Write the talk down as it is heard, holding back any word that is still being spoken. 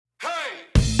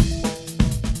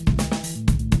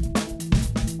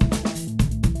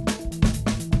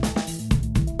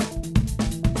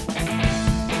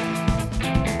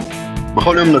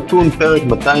בכל יום נתון, פרק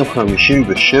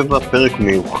 257, פרק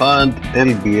מיוחד,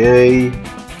 NBA.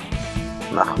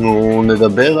 אנחנו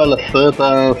נדבר על 10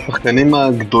 השחקנים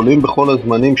הגדולים בכל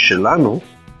הזמנים שלנו,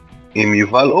 עם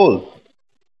יובל עוז.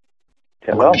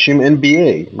 מרגישים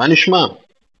NBA, מה נשמע?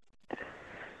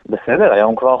 בסדר,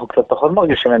 היום כבר אנחנו קצת פחות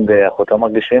מרגישים NBA, אנחנו יותר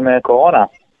מרגישים קורונה.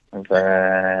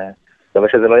 ושווה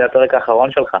שזה לא יהיה הפרק האחרון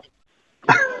שלך.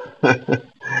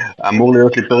 אמור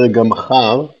להיות לי פרק גם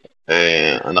מחר.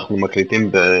 אנחנו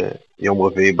מקליטים ביום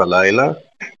רביעי בלילה.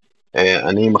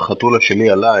 אני עם החתולה שלי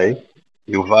עליי.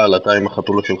 יובל, אתה עם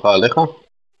החתולה שלך עליך?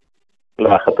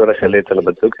 לא, החתולה שלי אצל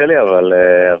הבת זוג שלי,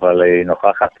 אבל היא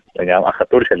נוכחת. וגם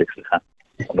החתול שלי, סליחה,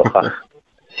 הוא נוכח.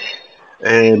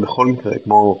 בכל מקרה,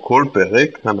 כמו כל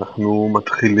פרק, אנחנו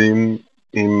מתחילים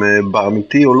עם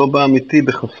באמיתי או לא באמיתי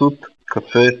בחסות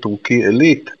קפה טורקי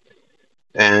אלית.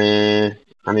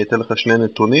 אני אתן לך שני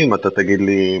נתונים, אתה תגיד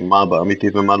לי מה באמיתי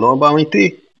ומה לא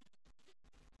באמיתי.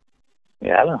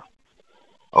 יאללה.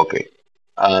 אוקיי,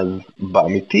 אז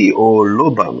באמיתי או לא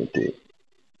באמיתי,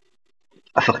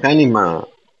 השחקן עם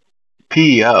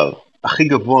ה-PER הכי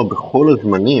גבוה בכל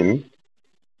הזמנים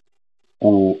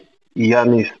הוא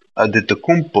יאניס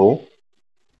אדטוקומפו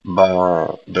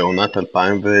בעונת 2019-2020,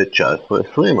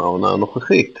 העונה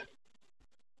הנוכחית.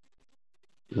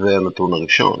 זה הנתון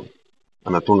הראשון.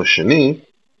 הנתון השני,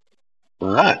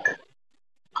 רק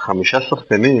 5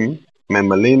 שחקנים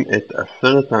ממלאים את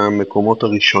 10 המקומות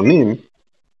הראשונים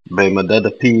במדד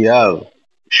ה-PER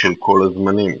של כל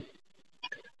הזמנים.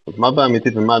 אז מה באמיתי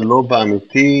ומה לא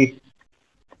באמיתי?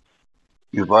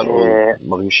 יובל עוד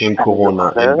מרגישים קורונה.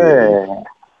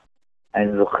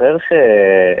 אני זוכר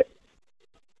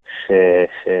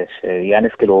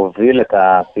שיאניס כאילו הוביל את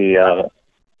ה-PER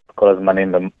כל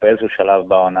הזמנים באיזשהו שלב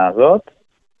בעונה הזאת.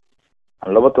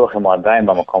 אני לא בטוח אם הוא עדיין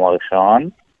במקום הראשון,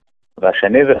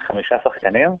 והשני זה 5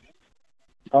 שחקנים?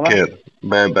 כן,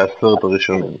 ב10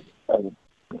 הראשונים.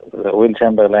 וויל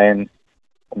צ'מברליין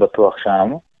הוא בטוח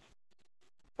שם,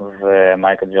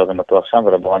 ומייקל ג'ורדן בטוח שם,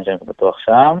 ולברון ג'יימס בטוח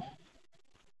שם.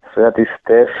 ספייתי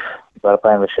סטף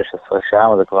ב-2016 שם,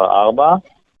 זה כבר 4.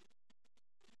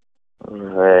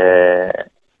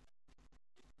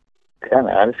 כן,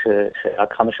 נראה לי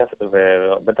שרק 5,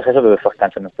 ובטח יש לזה שחקן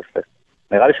שנפספס.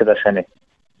 נראה לי שזה השני.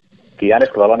 כי יאניס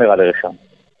כבר לא נראה לי ראשון.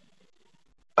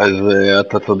 אז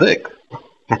אתה צודק.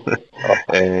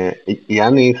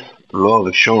 יאניס לא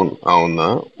הראשון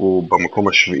העונה, הוא במקום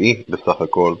השביעי בסך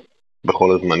הכל,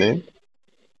 בכל הזמנים.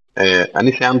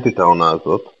 אני סיימתי את העונה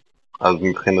הזאת, אז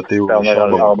מבחינתי הוא נשאר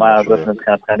במקום השביעי. העונה הזאת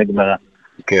מבחינתך נגמרה.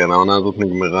 כן, העונה הזאת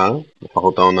נגמרה,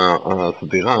 לפחות העונה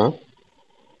הסדירה.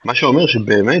 מה שאומר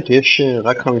שבאמת יש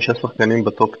רק 5 שחקנים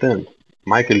בטופ 10.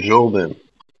 מייקל ג'ורדן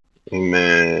עם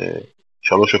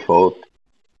 3 הופעות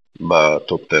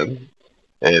בטופ 10.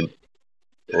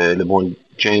 לברון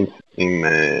ג'יימס עם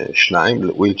 2,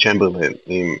 וויל צ'מברליין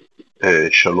עם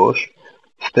 3,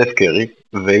 סטף קרי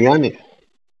ויאניס.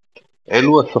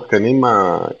 אלו השחקנים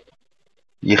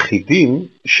היחידים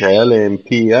שהיה להם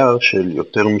PER של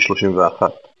יותר מ-31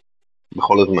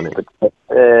 בכל הזמנים.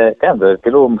 כן, זה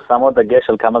כאילו שם עוד דגש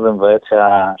על כמה זה מבאס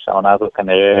שהעונה הזאת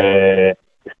כנראה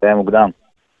תסתיים מוקדם.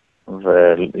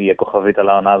 ויהיה כוכבית על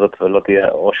העונה הזאת,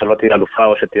 או שלא תהיה אלופה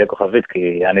או שתהיה כוכבית, כי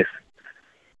יאניס,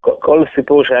 כל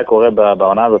סיפור שהיה קורה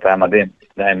בעונה הזאת היה מדהים.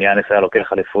 אם יאניס היה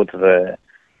לוקח אליפות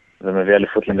ומביא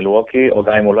אליפות למילווקי, או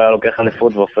גם אם הוא לא היה לוקח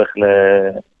אליפות והופך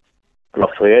לא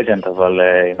פרי אג'נט, אבל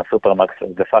עם הסופרמקס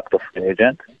דה פקטו פרי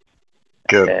אג'נט.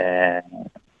 כן.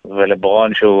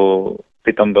 ולברון שהוא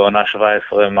פתאום בעונה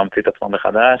 17 ממציא את עצמו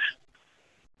מחדש,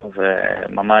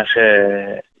 וממש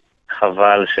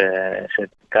חבל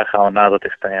שככה העונה הזאת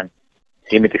תסתיים,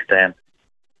 אם היא תסתיים.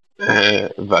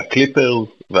 והקליפר,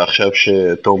 ועכשיו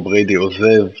שטום בריידי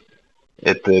עוזב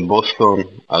את בוסטון,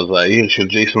 אז העיר של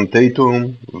ג'ייסון טייטום,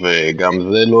 וגם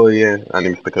זה לא יהיה, אני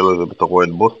מסתכל על זה בתור אוהד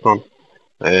בוסטון.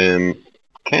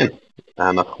 כן,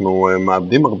 אנחנו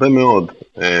מאבדים הרבה מאוד,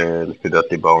 לפי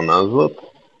דעתי בעונה הזאת.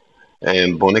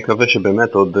 בואו נקווה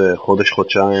שבאמת עוד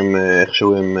חודש-חודשיים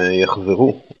איכשהו הם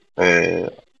יחזרו.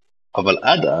 אבל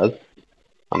עד אז,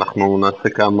 אנחנו נעשה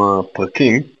כמה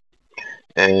פרקים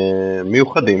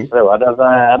מיוחדים. זהו, עד אז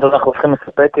אנחנו צריכים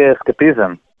לספק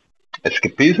אסקפיזם.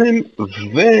 אסקפיזם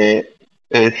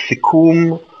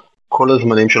וסיכום כל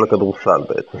הזמנים של הכדורסל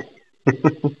בעצם.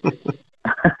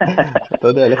 אתה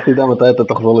יודע, לך תדע מתי אתה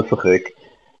תחזור לשחק.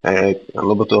 אני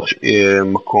לא בטוח שיהיה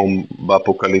מקום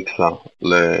באפוקליפסה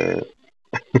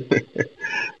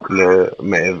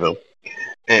למעבר.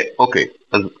 אוקיי,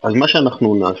 אז מה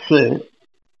שאנחנו נעשה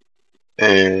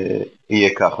יהיה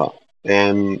ככה.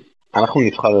 אנחנו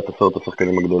נבחר את 10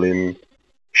 השחקנים הגדולים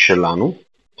שלנו,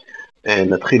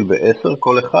 נתחיל ב10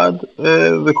 כל אחד,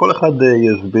 וכל אחד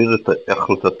יסביר את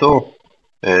החלטתו.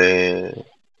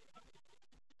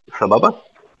 סבבה?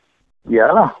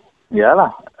 יאללה, יאללה.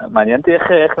 מעניין אותי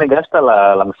איך ניגשת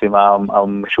למשימה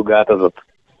המשוגעת הזאת.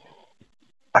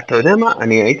 אתה יודע מה?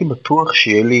 אני הייתי בטוח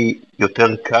שיהיה לי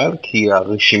יותר קל, כי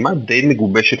הרשימה די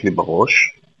מגובשת לי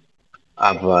בראש,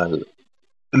 אבל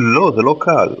לא, זה לא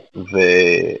קל,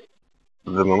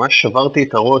 וממש שברתי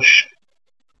את הראש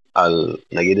על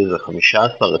נגיד איזה 15-20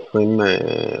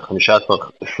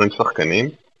 שחקנים.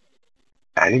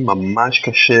 היה לי ממש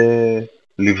קשה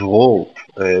לברור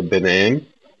ביניהם,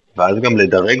 ואז גם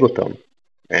לדרג אותם.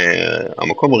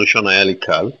 המקום הראשון היה לי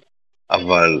קל,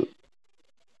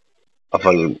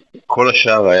 אבל כל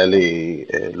השאר היה לי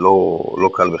לא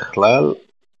קל בכלל,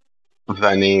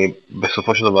 ואני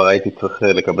בסופו של דבר הייתי צריך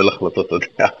לקבל החלטות, אתה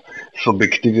יודע,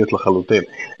 סובייקטיביות לחלוטין.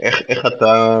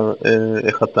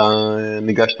 איך אתה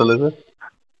ניגשת לזה?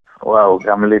 וואו,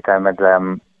 גם לי את האמת זה היה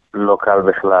לא קל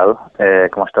בכלל.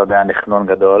 כמו שאתה יודע, אני חנון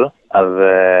גדול, אז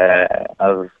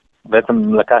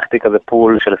בעצם לקחתי כזה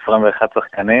פול של 21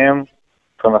 שחקנים,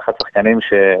 21 שחקנים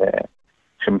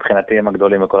שמבחינתי הם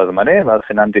הגדולים בכל הזמנים, ואז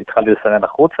התחלתי לסנן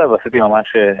החוצה, ועשיתי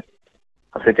ממש,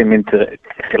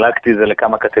 חילקתי זה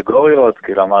לכמה קטגוריות,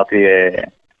 כאילו אמרתי,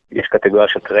 יש קטגוריה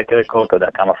של טרק רקורד, אתה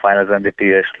יודע, כמה פיינלס MVP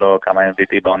יש לו, כמה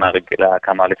MVP בעונה רגילה,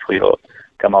 כמה אליפויות,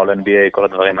 כמה All NBA, כל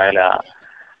הדברים האלה,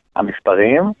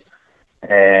 המספרים.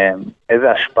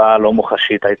 איזה השפעה לא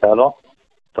מוחשית הייתה לו,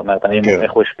 זאת אומרת,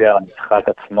 איך הוא השפיע על המשחק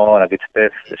עצמו, נגיד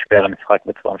סטף, השפיע על המשחק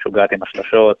בצורה משוגעת עם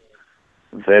השלשות,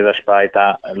 ואיזה השפעה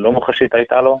הייתה, לא מוחשית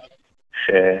הייתה לו,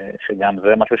 שגם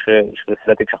זה משהו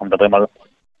שלדעתי כשאנחנו מדברים על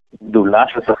גדולה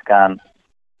של שחקן,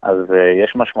 אז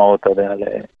יש משמעות, אתה יודע,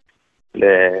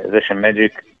 לזה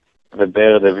שמג'יק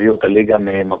וברד הביאו את הליגה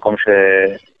ממקום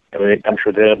שהייתה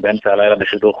משודרת באמצע הלילה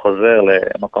בשידור חוזר,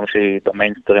 למקום שהיא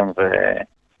במיינסטרים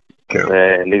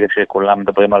וליגה שכולם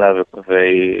מדברים עליה,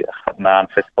 והיא אחת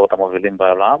מהענפי ספורט המובילים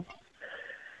בעולם.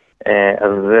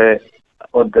 אז זה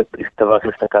עוד דבר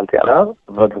שהסתכלתי עליו,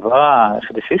 והדבר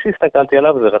השלישי שהסתכלתי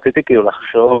עליו זה רציתי כאילו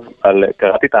לחשוב על,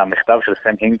 קראתי את המכתב של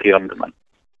סם הינקי למזמן.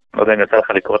 לא יודע אם יוצא לך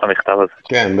לקרוא את המכתב הזה.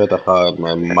 כן, בטח,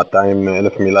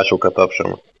 200,000 מילה שהוא כתב שם.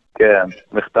 כן,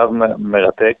 מכתב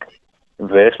מרתק,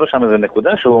 ויש לו שם איזו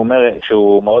נקודה שהוא אומר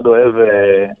שהוא מאוד אוהב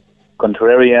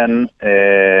contrarian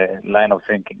line of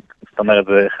thinking. זאת אומרת,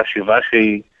 זו חשיבה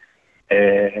שהיא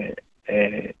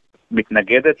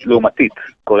מתנגדת לעומתית,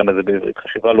 קוראים לזה בעברית,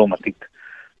 חשיבה לעומתית.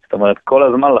 זאת אומרת, כל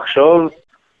הזמן לחשוב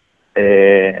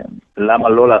למה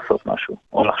לא לעשות משהו,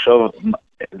 או לחשוב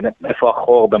איפה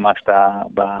החור במה שאתה,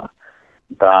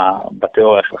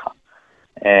 בתיאוריה שלך.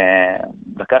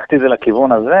 לקחתי זה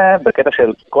לכיוון הזה, בקטע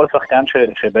של כל שחקן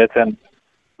שבעצם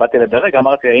באתי לדרג,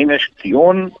 אמרתי, האם יש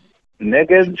טיעון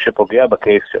נגד שפוגע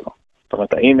בקייס שלו? זאת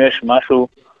אומרת, האם יש משהו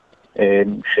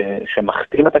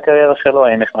שמכתים את הקריירה שלו,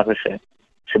 האם יש משהו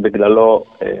שבגללו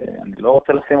אני לא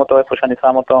רוצה לשים אותו איפה שאני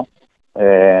שם אותו,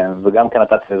 וגם כן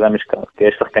נתתי לזה משקל, כי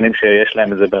יש שחקנים שיש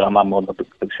להם את זה ברמה מאוד,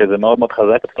 שזה מאוד מאוד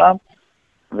חזק אצלם,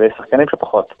 ויש שחקנים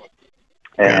שפחות.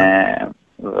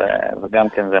 וגם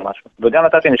כן זה משהו. וגם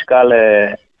נתתי משקל,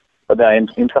 אתה יודע,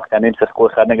 אם שחקנים שיחקו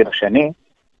אחד נגד השני,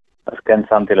 אז כן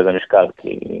שמתי לזה משקל,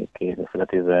 כי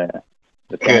לפי זה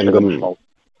כן גם משמעות.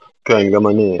 כן, גם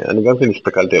אני גם כן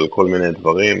הסתכלתי על כל מיני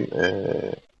דברים,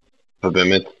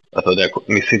 ובאמת, אתה יודע,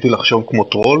 ניסיתי לחשוב כמו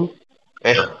טרול,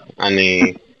 איך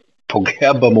אני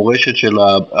פוגע במורשת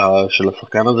של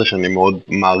השחקן הזה, שאני מאוד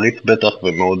מעריץ בטח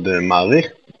ומאוד מעריך.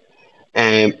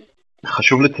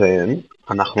 חשוב לציין,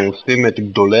 אנחנו עושים את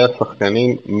גדולי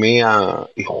השחקנים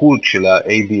מהאיחוד של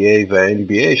ה-ABA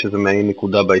וה-NBA, שזה מעין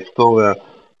נקודה בהיסטוריה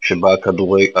שבה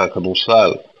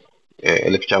הכדורסל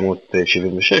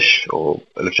 1976 או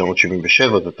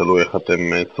 1977, זה תלוי איך אתם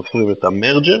סופרים את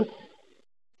המרג'ר.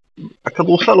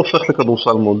 הכדורסל הופך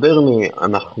לכדורסל מודרני,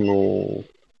 אנחנו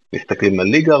מסתכלים על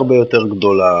ליגה הרבה יותר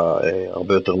גדולה,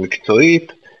 הרבה יותר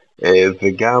מקצועית,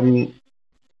 וגם,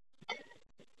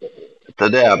 אתה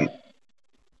יודע,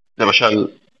 למשל,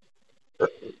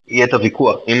 יהיה את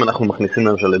הוויכוח, אם אנחנו מכניסים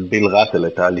למשל את ביל ראסל,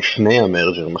 את הלפני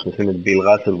המרג'ר, מכניסים את ביל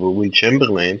ראסל וויל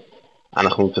צ'מברליין,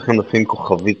 אנחנו צריכים לשים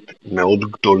כוכבית מאוד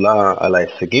גדולה על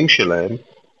ההישגים שלהם,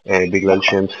 בגלל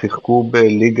שהם שיחקו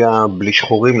בליגה בלי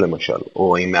שחורים למשל,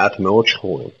 או עם מעט מאוד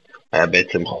שחורים. היה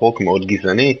בעצם חוק מאוד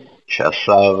גזעני,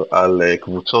 שאסר על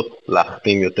קבוצות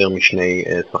להחתים יותר משני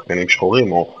שחקנים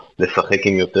שחורים, או לשחק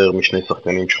עם יותר משני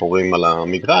שחקנים שחורים על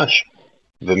המגרש,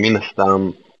 ומן הסתם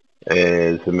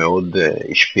זה מאוד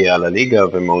השפיע על הליגה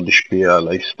ומאוד השפיע על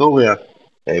ההיסטוריה.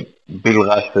 ביל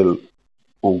ראסל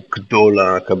הוא גדול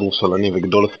הכדורסלנים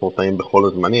וגדול הספורטאים בכל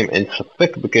הזמנים, אין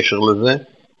ספק בקשר לזה,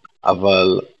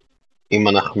 אבל אם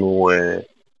אנחנו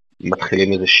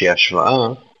מתחילים איזושהי השוואה,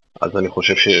 אז אני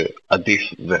חושב שעדיף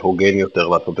והוגן יותר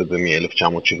לעשות את זה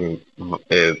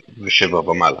מ-1977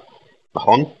 ומעלה,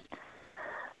 נכון?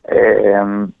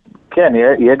 כן,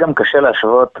 יהיה גם קשה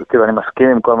להשוות, כאילו אני מסכים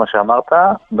עם כל מה שאמרת,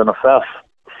 בנוסף,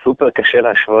 סופר קשה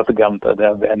להשוות גם, אתה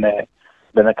יודע,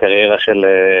 בין הקריירה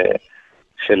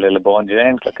של לברון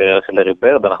ג'יימס לקריירה של לארי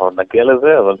ברד, אנחנו עוד נגיע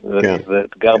לזה, אבל זה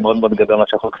אתגר מאוד מאוד גדול מה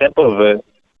שאנחנו הולכים פה,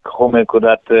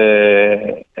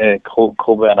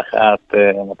 קחו בהנחת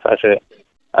מצא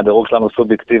שהדירוג שלנו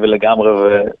סובייקטיבי לגמרי,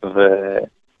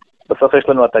 ובסוף יש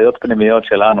לנו הטיות פנימיות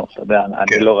שלנו, אתה יודע,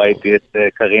 אני לא ראיתי את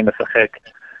קרים משחק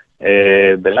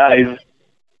בלייב,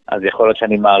 אז יכול להיות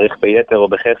שאני מעריך ביתר או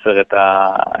בחסר את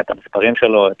המספרים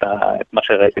שלו, את מה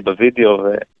שראיתי בווידאו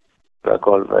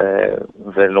והכל,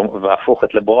 והפוך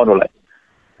את לברון אולי.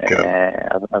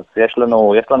 אז יש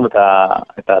לנו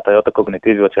את ההטיות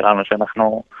הקוגניטיביות שלנו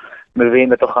שאנחנו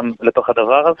מביאים לתוך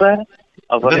הדבר הזה,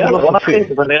 אבל יאללה, בוא נתחיל,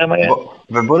 ונראה מה יהיה.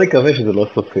 ובוא נקווה שזה לא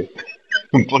סופי.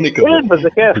 בוא נקווה. כן, וזה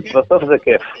כיף, בסוף זה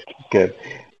כיף. כן.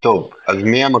 טוב, אז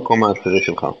מי המקום העשירי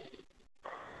שלך?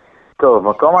 טוב,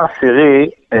 מקום העשירי,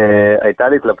 הייתה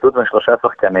לי התלבטות בין 3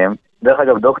 שחקנים. דרך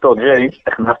אגב, דוקטור ג'יי,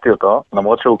 הכנסתי אותו,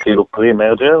 למרות שהוא כאילו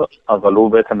פרי-מרג'ר, אבל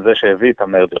הוא בעצם זה שהביא את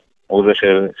המרג'ר. הוא זה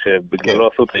שבגללו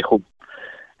עשו את האיחוד.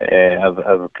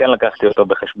 אז כן לקחתי אותו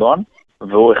בחשבון,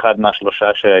 והוא אחד מהשלושה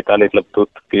שהייתה לי התלבטות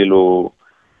כאילו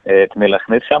את מי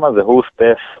להכניס שם, זה הוא,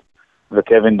 סטף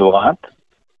וקווין דורנט.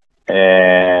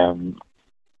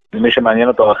 מי שמעניין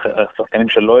אותו, השחקנים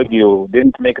שלא הגיעו,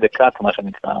 didn't make the cut, מה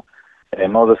שנקרא,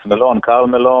 מוזס מלון, קארל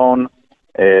מלון,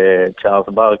 צ'ארלס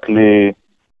ברקלי,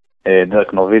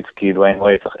 דרק נוביצקי, דוויין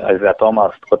וייט, איזיה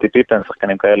תומאס, סקוטי פיפן,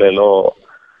 שחקנים כאלה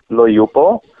לא יהיו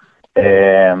פה.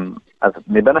 אז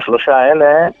מבין השלושה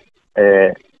האלה,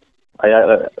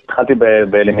 התחלתי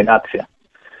באלימינציה.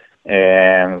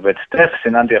 ואת סטף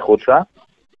סיננתי החוצה,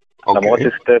 למרות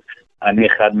שסטף, אני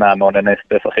אחד מהמעונני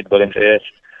סטף הכי גדולים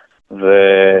שיש,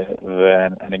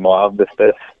 ואני מאוהב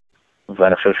בסטף,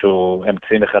 ואני חושב שהוא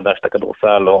המציא מחדש את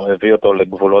הכדורסל, או הביא אותו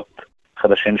לגבולות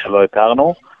חדשים שלא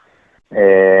הכרנו.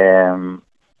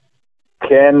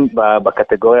 כן,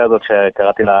 בקטגוריה הזאת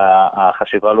שקראתי לה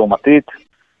החשיבה לעומתית,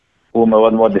 הוא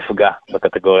מאוד מאוד נפגע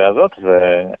בקטגוריה הזאת,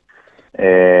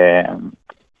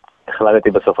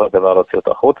 והחלטתי בסופו של דבר להוציא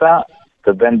אותו החוצה,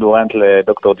 ובין דורנט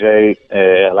לדוקטור ג'יי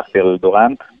הלכתי על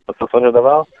דורנט בסופו של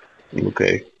דבר.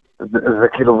 אוקיי. זה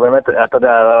כאילו באמת, אתה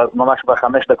יודע, ממש ב5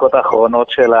 דקות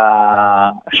האחרונות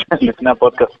לפני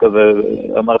הפודקאסט כזה,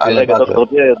 אמרתי רגע דוקטור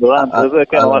ג'יי, דורנט, וזה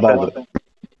כן, ממש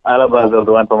על הבאזר,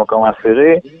 דורנט במקום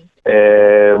העשירי,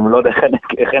 לא יודע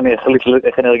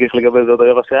איך אני ארגיש לגבי זה עוד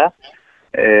רבע שעה,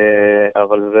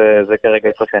 אבל זה כרגע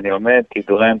איפה שאני עומד, כי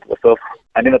דורנט בסוף,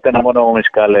 אני נותן המון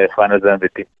משקל לפיינלס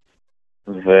MVP.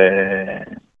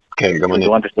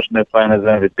 ודורנט יש לו 2 פיינלס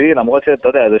MVP, למרות שאתה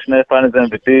יודע, זה 2 פיינלס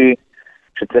MVP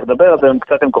שצריך לדבר, אז הם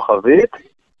קצת עם כוכבית,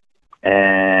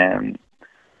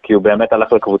 כי הוא באמת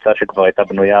הלך לקבוצה שכבר הייתה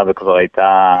בנויה וכבר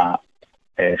הייתה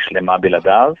שלמה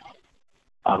בלעדיו,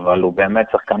 אבל הוא באמת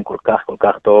שחקן כל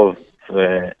כך טוב,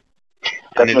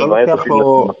 אני לא לוקח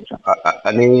לו,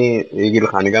 אני אגיד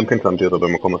לך, אני גם כן שמתי אותו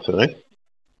במקום עשירי,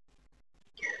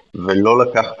 ולא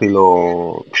לקחתי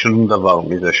לו שום דבר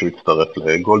מזה שהוא הצטרף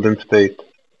לגולדן סטייט.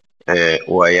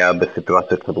 הוא היה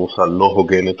בסיטואציית כדורסל לא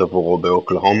הוגנת עבורו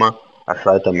באוקלהומה,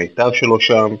 עשה את המיטב שלו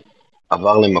שם,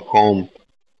 עבר למקום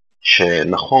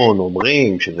שנכון,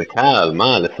 אומרים שזה קל,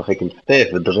 מה, לשחק עם סטף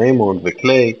ודריימונד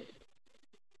וקליי,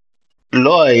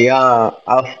 לא היה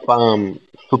אף פעם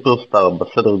סופרסטאר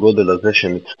בסדר גודל הזה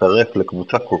שמצטרף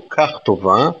לקבוצה כל כך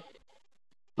טובה,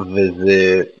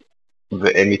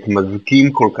 והם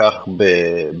מתמזגים כל כך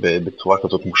בצורה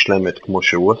כזאת מושלמת כמו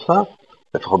שהוא עשה,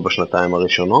 לפחות בשנתיים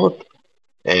הראשונות,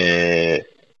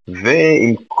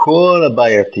 ועם כל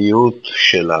הבעייתיות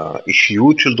של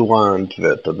האישיות של דורנט,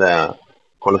 ואתה יודע,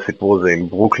 כל הסיפור הזה עם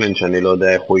ברוקלין שאני לא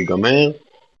יודע איך הוא ייגמר,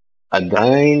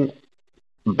 עדיין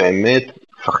באמת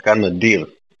שחקן נדיר,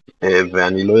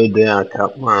 ואני לא יודע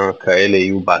כמה כאלה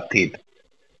יהיו בעתיד.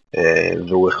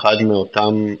 והוא אחד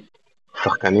מאותם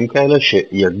שחקנים כאלה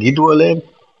שיגידו עליהם,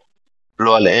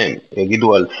 לא עליהם,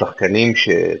 יגידו על שחקנים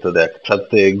שאתה יודע,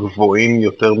 קצת גבוהים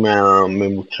יותר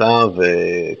מהממוצע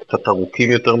וקצת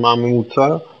ארוכים יותר מהממוצע,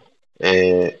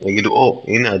 יגידו,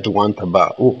 הנה הדורנט הבא,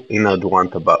 הנה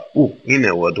הדורנט הבא, הנה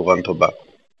הוא הדורנט הבא.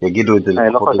 יגידו את זה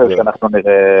אני לא חושב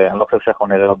שאנחנו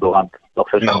נראה דורנט.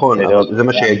 נכון,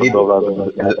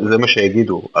 זה מה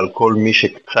שיגידו על כל מי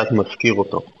שקצת מזכיר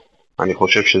אותו. אני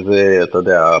חושב שזה, אתה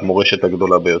יודע, המורשת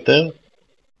הגדולה ביותר.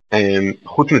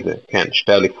 חוץ מזה, כן,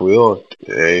 2 אליפויות,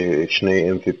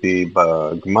 2 MVP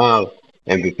בגמר,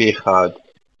 MVP אחד,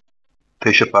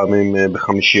 9 פעמים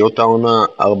בחמישיות העונה,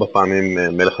 4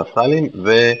 פעמים מלך הסלים,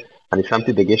 ואני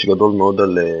שמתי דגש גדול מאוד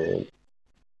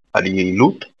על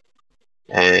יעילות,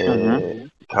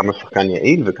 כמה שחקן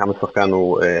יעיל וכמה שחקן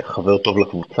הוא חבר טוב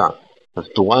לקבוצה. אז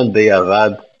דורנט די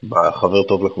ירד בחבר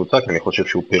טוב לקבוצה, כי אני חושב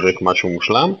שהוא פירק משהו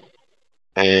מושלם,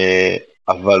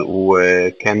 אבל הוא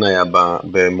כן היה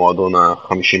במועדון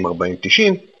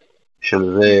ה-50-40-90,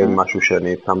 שזה משהו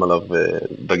שאני שם עליו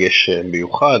דגש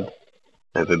מיוחד,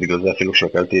 ובגלל זה אפילו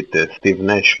שקלתי את סטיב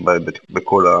נש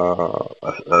בכל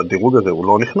הדירוג הזה, הוא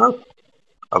לא נכנס,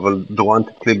 אבל דורנט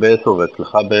אצלי ב10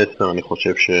 ואצלך ב10, אני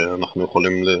חושב שאנחנו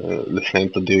יכולים לסיים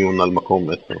את הדיון על מקום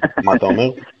 10. מה אתה אומר?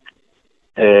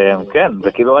 כן,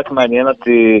 זה כאילו רק מעניין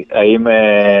אותי האם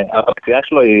הפציעה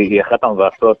שלו היא אחת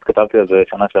המבאסות, כתבתי על זה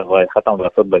שנה שעברה, היא אחת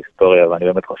המבאסות בהיסטוריה, ואני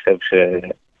באמת חושב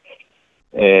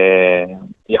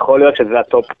יכול להיות שזה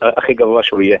הטופ הכי גבוה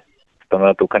שהוא יהיה. זאת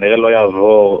אומרת, הוא כנראה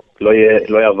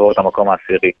לא יעבור את המקום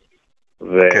העשירי.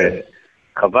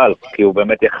 וחבל, כי הוא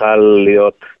באמת יכל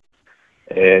להיות,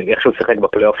 איך שהוא שיחק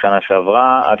בפלייאוף שנה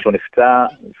שעברה, עד שהוא נפצע,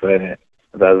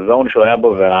 והזון שהוא היה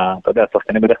בו, ואתה יודע,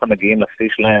 השחקנים בדרך כלל מגיעים לשיא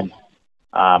שלהם,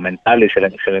 המנטלי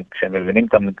שהם מבינים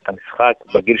את המשחק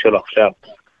בגיל שלו עכשיו.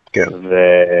 כן.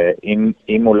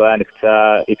 ואם הוא לא היה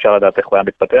נפצע, אי אפשר לדעת איך הוא היה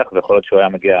מתפתח, ויכול להיות שהוא היה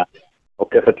מגיע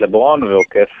עוקף את לברון,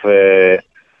 ועוקף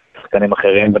שחקנים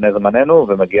אחרים בני זמננו,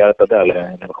 ומגיע, אתה יודע,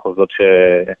 למחוזות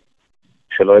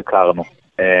שלא הכרנו.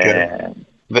 כן.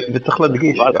 וצריך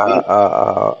להדגיש,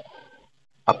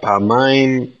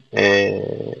 הפעמיים,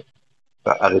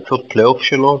 הריצות פלייאוף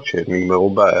שלו,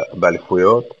 שנגמרו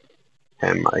באליפויות,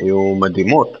 הן היו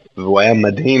מדהימות, והוא היה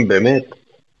מדהים באמת,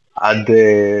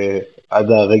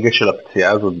 עד הרגע של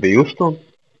הפציעה הזאת ביוסטון,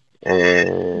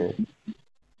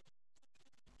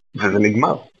 וזה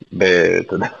נגמר.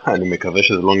 אתה יודע, אני מקווה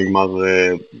שזה לא נגמר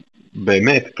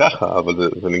באמת ככה, אבל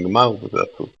זה נגמר וזה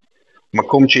עצוב.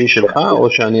 מקום 9 שלך, או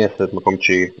שאני אעשה את מקום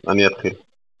 9? אני אתחיל.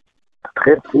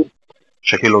 תתחיל.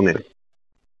 שקיל אוניל.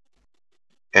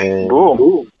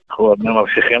 בום. אנחנו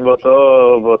ממשיכים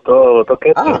באותו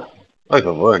קטע. אוי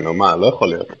ובואי, נו מה, לא יכול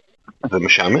להיות. זה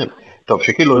משעמם. טוב,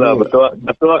 שקיל אוניל.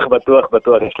 בטוח,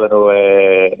 יש לנו,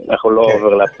 אנחנו לא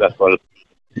אוברלאפ להכל.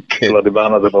 לא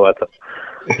דיברנו על זה בוואטסאפ.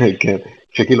 כן,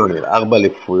 שקיל אוניל, 4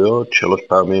 אליפויות, 3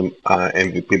 פעמים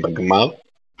ה-MVP בגמר,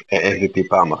 MVP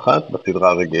פעם אחת,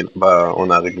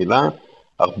 בעונה הרגילה,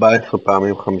 14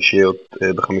 פעמים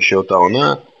בחמישיות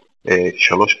העונה,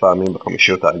 3 פעמים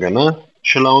בחמישיות ההגנה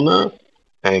של העונה,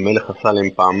 מלך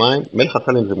הסלים פעמיים, מלך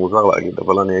הסלים זה מוזר להגיד,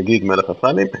 אבל אני אגיד מלך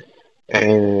הסלים,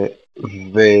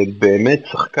 ובאמת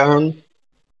שחקן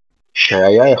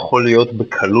שהיה יכול להיות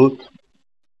בקלות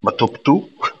בטופ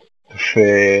 2,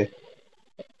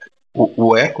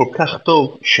 והוא היה כל כך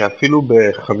טוב שאפילו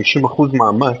ב-50%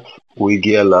 מאמץ הוא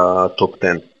הגיע לטופ 10.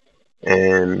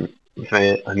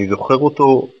 ואני זוכר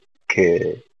אותו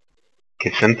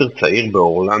כסנטר צעיר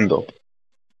באורלנדו,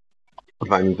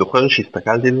 ואני זוכר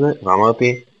שהסתכלתי על זה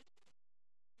ואמרתי,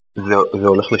 זה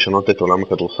הולך לשנות את עולם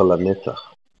הכדורסל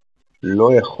לנצח. לא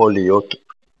יכול להיות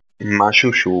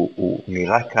משהו שהוא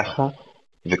נראה ככה,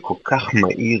 וכל כך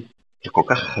מהיר, וכל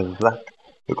כך חזק,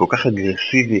 וכל כך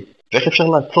אגרסיבי, ואיך אפשר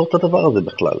לעצור את הדבר הזה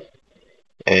בכלל?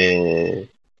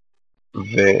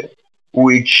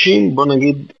 והוא הגשים, בוא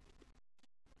נגיד,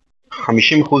 50%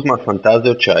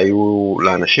 מהפנטזיות שהיו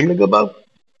לאנשים לגביו,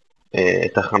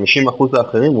 את ה-50%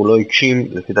 האחרים הוא לא הגשים,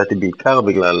 לפי דעתי בעיקר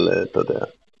בגלל, אתה יודע,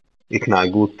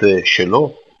 התנהגות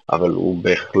שלו, אבל הוא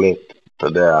בהחלט, אתה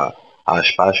יודע,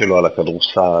 ההשפעה שלו על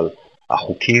הכדורסל,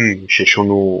 החוקים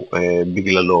ששונו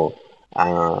בגללו,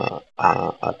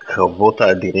 הקרבות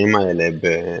האדירים האלה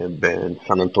בין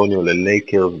סן אנטוניו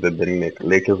ללייקרס ובין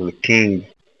לייקרס לקינג,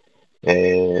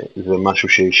 זה משהו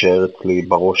שישאר אצלי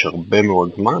בראש הרבה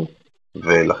מאוד זמן,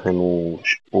 ולכן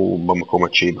הוא במקום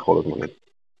התשיעי בכל הזמנים.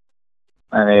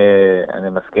 אני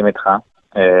מסכים איתך.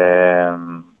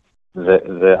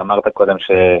 אמרת קודם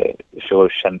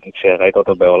שראית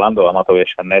אותו באורלנדו, אמרת הוא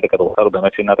ישנה את הכדורסל, הוא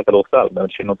באמת שינה את הכדורסל,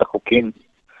 באמת שינו את החוקים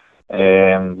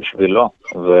בשבילו,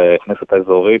 והכניסו את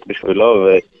האזורית בשבילו,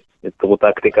 ויצרו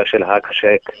טקטיקה של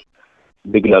הקשק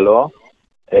בגללו,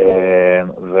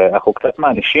 ואנחנו קצת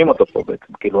מענישים אותו פה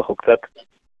בעצם, כאילו אנחנו קצת,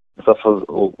 בסוף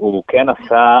הוא כן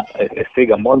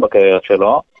השיג המון בקריירה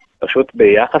שלו, פשוט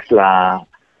ביחס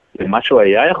למה שהוא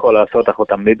היה יכול לעשות, הוא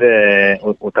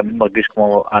תמיד מרגיש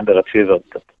כמו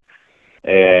under-achiever.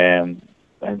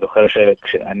 אני זוכר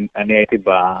שאני הייתי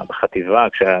בחטיבה,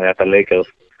 כשהיה את הלייקרס,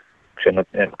 כשהם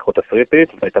לקחו את הסריטית,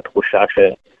 והייתה תחושה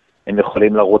שהם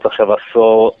יכולים לרוץ עכשיו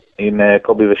עשור עם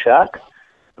קובי ושאק,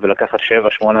 ולקחת 7-8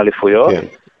 אליפויות,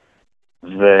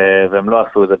 והם לא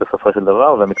עשו את זה בסופו של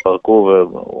דבר, והם התפרקו,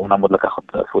 ואומנם עוד לקחו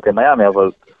את אליפות עם מיאמי,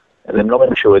 אבל אז הם לא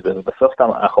מימשו את זה, ובסוף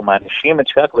אנחנו מענישים את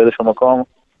שק באיזשהו מקום,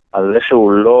 על זה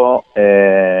שהוא לא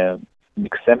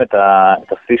מקסם את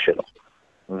השיא שלו,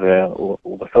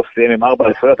 והוא בסוף סיים עם 4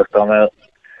 אליפויות, אז אתה אומר,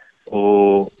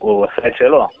 הוא עשה את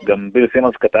שלו, גם ביל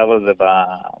סימונס כתב על זה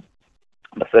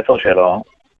בספר שלו,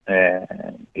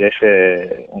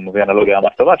 הוא מביא אנלוגיה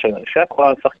ממש טובה, ששק הוא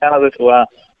השחקן הזה,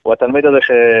 הוא התלמיד הזה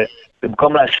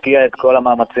שבמקום להשקיע את כל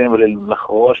המאמצים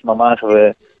ולחרוש ממש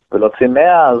ולהוציא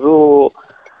 100, אז הוא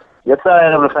יצא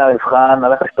ערב לפני המבחן,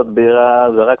 הלך לשתות בירה,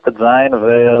 זרק את הזין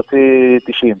והוציא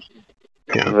 90.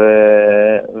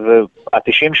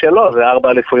 וה-90 שלו זה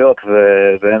 4 אליפויות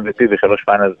ו-MVP ו3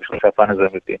 פיינלס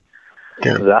MVP.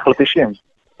 זה אחלה 90,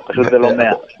 פשוט זה לא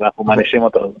 100, ואנחנו מענישים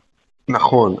אותו.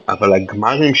 נכון, אבל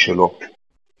הגמרים שלו,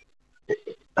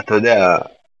 אתה יודע,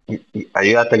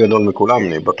 היה את הגדול מכולם,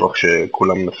 אני בטוח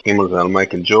שכולם נסכים על זה, על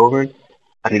מייקל ג'ורדן.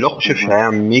 אני לא חושב שהיה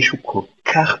מישהו כל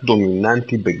כך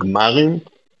דומיננטי בגמרים,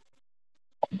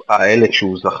 האלה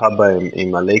שהוא זכה בהם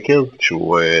עם הלייקרס,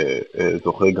 שהוא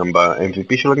זוכה גם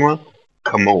ב-MVP של הגמר,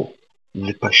 כמוהו.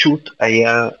 זה פשוט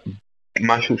היה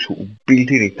משהו שהוא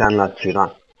בלתי ניתן לעצירה,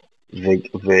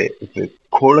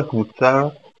 וכל הקבוצה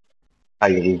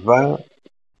היריבה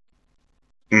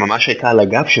ממש הייתה על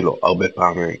הגב שלו הרבה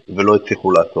פעמים, ולא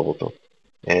הצליחו לעצור אותו.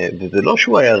 וזה לא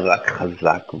שהוא היה רק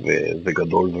חזק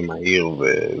וגדול ומהיר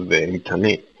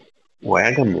ואימתני, הוא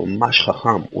היה גם ממש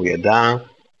חכם, הוא ידע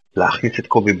להכניס את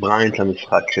קובי בריינט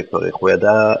למשחק כשצריך, הוא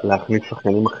ידע להכניס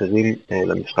שחקנים אחרים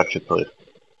למשחק כשצריך.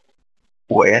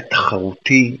 הוא היה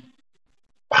תחרותי,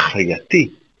 חייתי,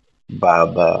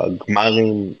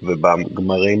 בגמרים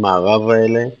ובגמרי מערב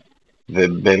האלה,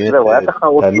 ובאמת... הוא היה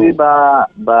תחרותי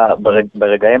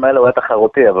ברגעים האלה, הוא היה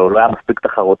תחרותי, אבל הוא לא היה מספיק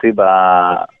תחרותי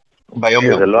ביום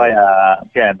יום. זה לא היה,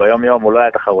 כן, ביום יום הוא לא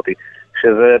היה תחרותי.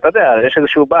 שזה, אתה יודע, יש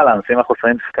איזשהו בלנס, אם אנחנו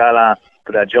שמים סקאלה,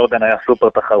 אתה יודע, ג'ורדן היה סופר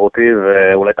תחרותי,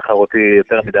 ואולי תחרותי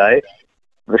יותר מדי,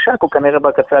 ושק הוא כנראה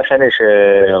בקצה השני,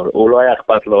 שהוא לא היה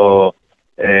אכפת לו,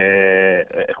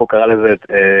 איך הוא קרא לזה,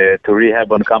 to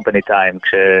rehab on company time,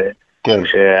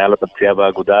 כשהיה לו את הפציעה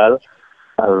באגודל,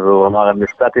 אז הוא אמר,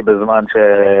 נפצעתי בזמן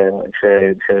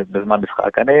בזמן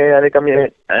משחק,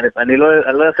 אני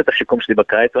לא אעשה את השיקום שלי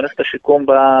בקיץ, אני אעשה את השיקום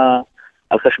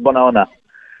על חשבון העונה.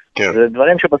 זה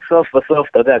דברים שבסוף,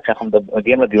 אתה יודע, כשאנחנו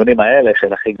מגיעים לדיונים האלה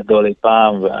של הכי גדול אי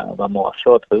פעם,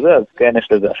 והמורשות וזה, אז כן יש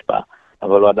לזה השפעה,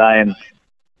 אבל הוא עדיין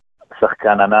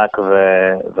שחקן ענק,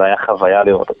 והיה חוויה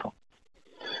לראות אותו.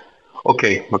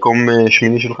 אוקיי, מקום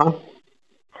שמיני שלך?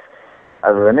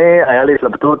 אז היה לי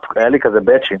התלבטות, היה לי כזה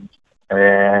בצ'ים.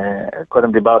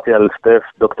 קודם דיברתי על סטף,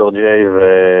 דוקטור ג'יי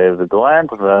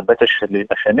ודורנט, והבצ'ה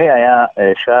השני היה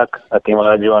שק, הקים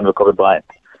רג'ואן וקובי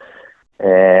בריינט.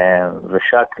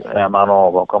 ושק,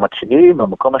 אמרנו, במקום התשיעי,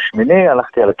 במקום השמיני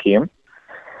הלכתי על הקים.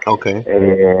 אוקיי.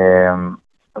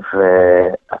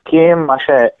 והקים,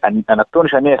 הנתון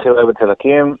שאני הכי אוהב אצל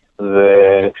הקים,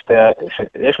 זה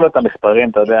יש לו את המספרים,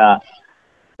 אתה יודע,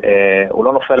 הוא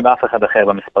לא נופל באף אחד אחר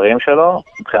במספרים שלו,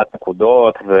 מבחינת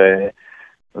נקודות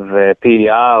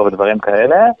ו-PER ודברים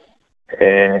כאלה.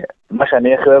 מה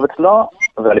שאני הכי אוהב אצלו,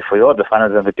 ואליפויות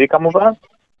ופיינלס MVP כמובן,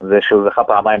 זה שהוא זכה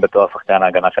פעמיים בתואר שחקן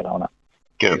ההגנה של העונה.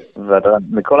 כן.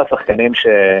 ומכל השחקנים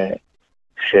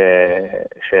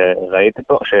שראיתי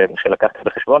פה, שלקחתי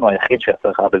בחשבון, הוא היחיד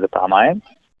שזכה בזה פעמיים.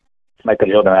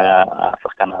 מייקל ג'ורדן היה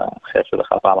השחקן האחר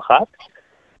שזכה פעם אחת,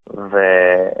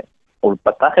 והוא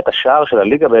פתח את השער של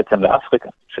הליגה בעצם לאפריקה,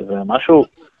 שזה משהו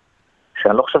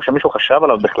שאני לא חושב שמישהו חשב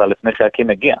עליו בכלל לפני שהקים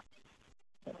הגיע.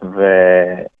 ובלי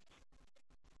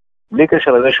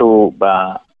קשר לזה שהוא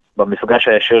במפגש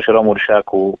הישיר שלו מול שק,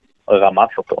 הוא רמס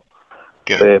אותו.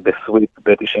 בסוויפ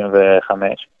ב-95.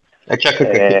 את שק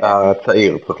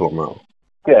הצעיר, צריך לומר.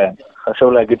 כן,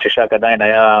 חשוב להגיד ששק עדיין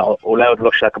היה, אולי עוד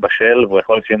לא שק בשל, והוא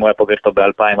יכול להיות שאם הוא היה פוגש אותו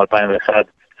ב-2000-2001,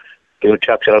 כאילו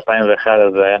צ'ק של 2001,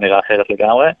 אז זה היה נראה אחרת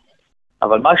לגמרי.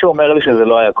 אבל מה שהוא אומר לי שזה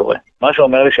לא היה קורה. מה שהוא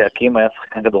אומר לי שהקים היה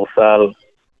שחקן כדורסל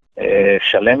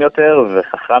שלם יותר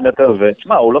וחכם יותר,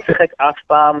 ותשמע, הוא לא שיחק אף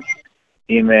פעם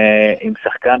עם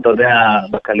שחקן, אתה יודע,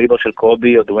 בקליבר של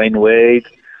קובי או דוויין וייד,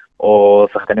 או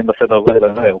שחקנים בסדר גודל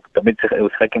הזה, הוא תמיד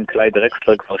שיחק עם קלייד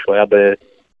רקסלר כבר שהוא היה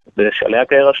בשלהי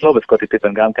הקריירה שלו, וסקוטי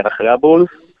פיפן גם כן אחרי הבולס,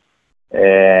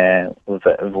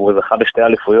 והוא זכה בשתי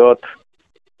אליפויות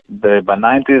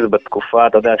בניינטיז, בתקופה,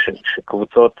 אתה יודע,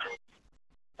 שקבוצות,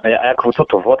 היה קבוצות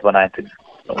טובות בניינטיז.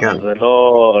 כן.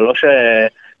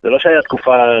 זה לא שהיה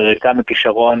תקופה ריקה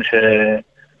מכישרון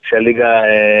שהליגה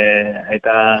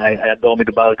היה דור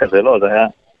מדבר כזה, לא, זה היה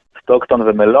סטוקטון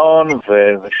ומלון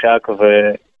ושק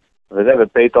וזה,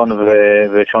 ופייטון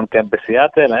ושון קמפ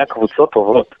בסיאטל, היה קבוצות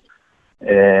טובות,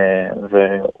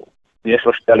 ויש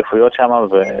לו שתי אליפויות שם,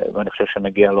 ואני חושב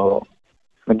שמגיע לו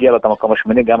מגיע לו את המקום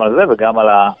השמיני גם על זה, וגם על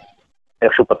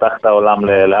איך שהוא פתח את העולם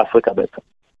לאפריקה בעצם.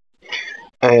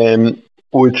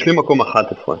 הוא אצלי מקום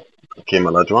 11, קים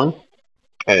אלג'ואן,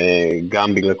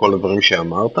 גם בגלל כל הדברים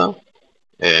שאמרת,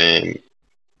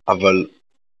 אבל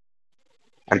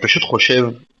אני פשוט חושב,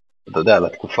 אתה יודע, על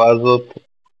התקופה הזאת,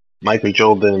 מייקל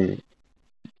ג'ורדן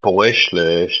פורש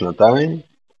לשנתיים,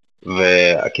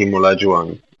 והקים אולג'ואן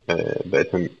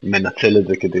בעצם מנצל את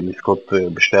זה כדי לזכות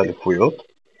בשתי אליפויות,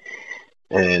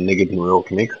 נגד ניו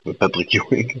יורק ניקס ופטריק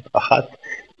יואינג אחת,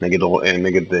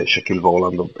 נגד שקיל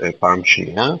ואורלנדו פעם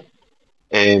שנייה.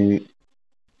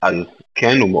 אז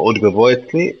כן, הוא מאוד גבוה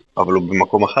אצלי, אבל הוא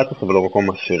במקום 11 ולא במקום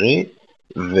 10,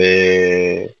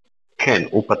 וכן,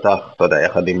 הוא פתח, אתה יודע,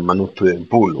 יחד עם מנות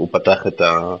בול, הוא פתח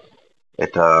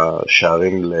את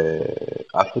השערים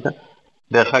לאפריקה.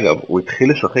 דרך אגב, הוא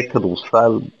התחיל לשחק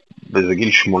כדורסל באיזה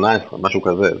גיל 18, משהו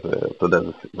כזה, ואתה יודע,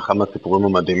 זה אחד מהסיפורים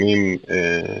המדהימים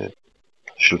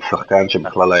של שחקן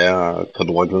שבכלל היה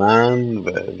כדורגלן,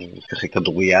 ושיחק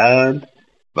כדוריד,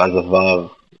 ואז עבר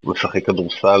לשחק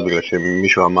כדורסל בגלל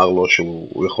שמישהו אמר לו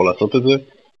שהוא יכול לעשות את זה,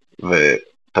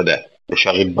 ואתה יודע,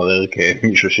 ישר התברר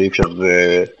כמישהו שאי אפשר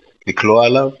לקלוע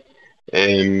עליו.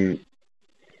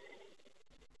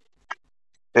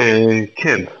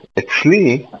 כן,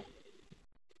 אצלי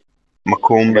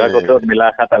מקום... אני רק רוצה עוד מילה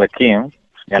אחת על הקים,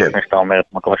 שנייה לפני שאתה אומר את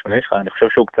מקום השמיני שלך, אני חושב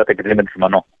שהוא קצת הקדים את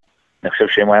זמנו. אני חושב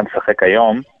שאם הוא היה משחק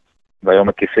היום, והיום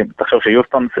מקיפים, תחשוב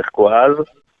שיוסטון שיחקו אז,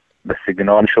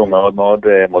 בסגנון שהוא מאוד מאוד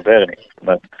מודרני, זאת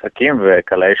אומרת, משחקים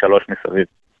וקלעי 3 מסביב.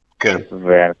 כן.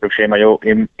 ואני חושב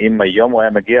שאם היום הוא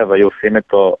היה מגיע והיו עושים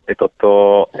את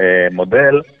אותו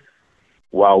מודל,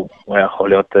 וואו, הוא היה יכול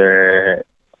להיות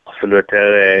אפילו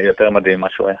יותר מדהים מה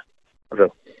שהוא היה. זהו,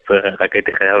 רק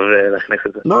הייתי חייב להכניס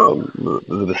את זה. לא,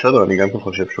 זה בסדר, אני גם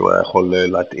חושב שהוא היה יכול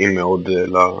להתאים מאוד,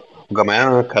 הוא גם היה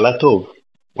קלע טוב,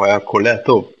 הוא היה קולע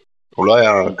טוב, הוא לא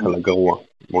היה קלע גרוע,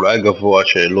 הוא לא היה גבוה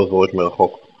שלא זורק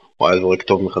מרחוק, הוא היה זורק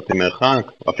טוב מחצי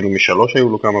מרחק, אפילו מ3 היו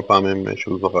לו כמה פעמים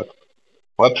שהוא זרק.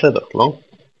 הוא היה בסדר, לא?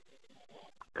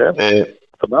 כן,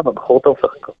 סבבה, בחור טוב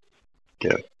שחק.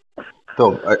 כן.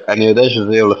 טוב, אני יודע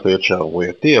שזה הולך להיות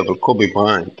שערורייתי, אבל קובי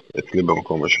בריינט אצלי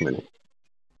במקום השמיני.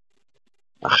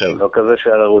 עכשיו... לא כזה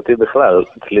שערורייתי בכלל,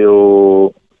 אצלי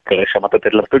הוא... כרי שמעת את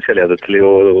הדלפות שלי, אז אצלי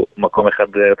הוא מקום אחד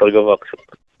יותר גבוה פשוט.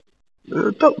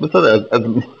 טוב, בסדר, אז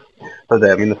אתה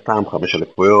יודע, מן הסתם 5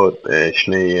 אליפויות,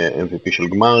 2 MVP של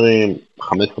גמרים,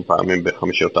 15 פעמים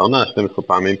בחמישיות העונה, 12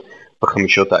 פעמים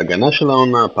בחמישיות ההגנה של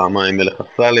העונה, פעמיים מלך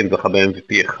הסלים, זכה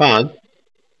ב-MVP אחד.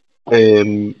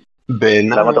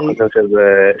 למה אתה חושב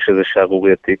שזה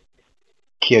שערורייתי?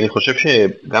 כי אני חושב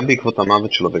שגם בעקבות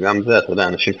המוות שלו וגם זה, אתה יודע,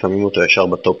 אנשים שמים אותו ישר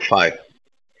בטופ 5.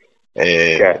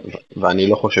 כן. ואני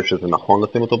לא חושב שזה נכון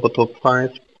לשים אותו בטופ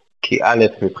 5, כי א',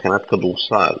 מבחינת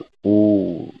כדורסל,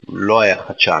 הוא לא היה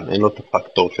חדשן, אין לו את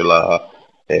הפקטור של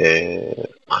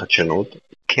החדשנות.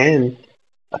 כן,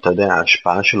 אתה יודע,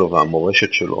 ההשפעה שלו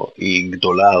והמורשת שלו היא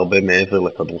גדולה הרבה מעבר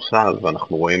לכדורסל,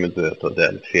 ואנחנו רואים את זה, אתה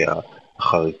יודע, לפי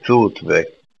החריצות,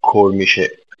 וכל מי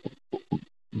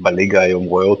שבליגה היום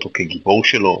רואה אותו כגיבור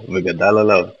שלו וגדל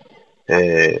עליו.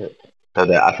 אתה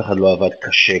יודע, אף אחד לא עבד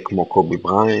קשה כמו קובי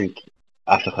בריינט,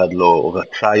 אף אחד לא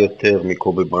רצה יותר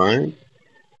מקובי בריינט,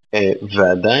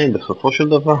 ועדיין בסופו של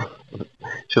דבר,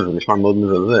 שזה נשמע מאוד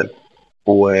מזלזל,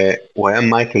 הוא היה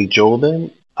מייקל ג'ורדן,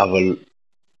 אבל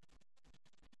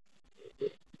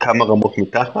כמה רמות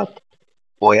מתחת,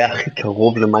 הוא היה הכי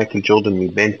קרוב למייקל ג'ורדן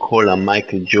מבין כל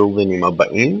המייקל ג'ורדנים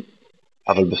הבאים,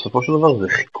 אבל בסופו של דבר זה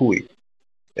חיקוי.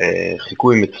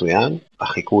 חיקוי מצוין,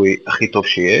 החיקוי הכי טוב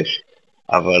שיש,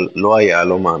 אבל לא היה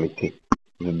הלום האמיתי.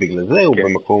 ובגלל זה הוא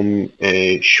במקום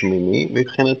שמיני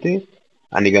מבחינתי.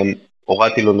 אני גם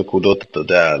הורדתי לו נקודות, אתה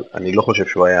יודע, אני לא חושב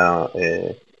שהוא היה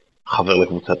חבר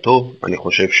לקבוצה טוב, אני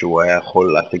חושב שהוא היה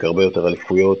יכול להשיג הרבה יותר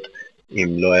אליפויות, אם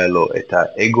לא היה לו את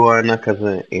האגו הענק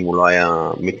הזה, אם הוא לא היה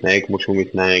מתנהג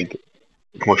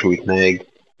כמו שהוא התנהג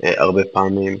הרבה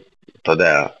פעמים. אתה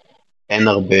יודע, אין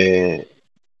הרבה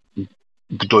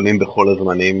גדולים בכל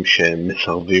הזמנים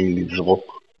שמסרבים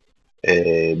לזרוק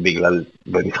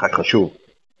במשחק חשוב,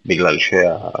 בגלל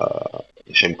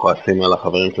שהם כועסים על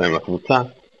החברים שלהם לקבוצה.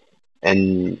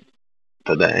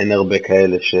 אתה יודע, אין הרבה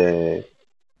כאלה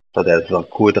אתה יודע,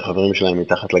 זרקו את החברים שלהם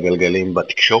מתחת לגלגלים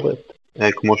בתקשורת,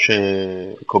 כמו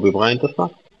שקובי בריינט עשה,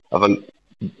 אבל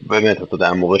באמת, אתה יודע,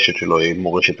 המורשת שלו היא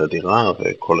מורשת אדירה,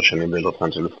 וכל השנים בלוס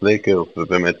אנג'לס לייקרס,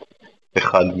 ובאמת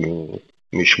אחד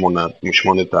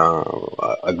משמונת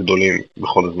הגדולים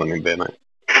בכל הזמנים בעיניי.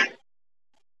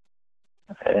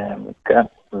 כן,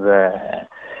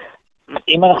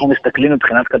 אם אנחנו מסתכלים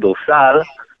מבחינת כדורסל,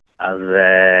 אז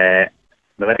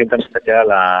באמת אם אתה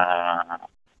מסתכל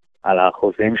על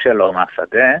האחוזים שלו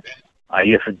מהשדה,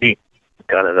 ה-EFG,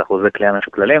 נקרא לזה אחוזי קליעה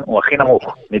משוקללים, הוא הכי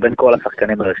נמוך מבין כל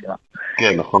השחקנים ברשימה.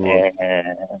 כן, נכון.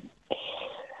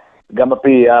 גם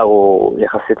ב-PER הוא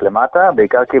יחסית למטה,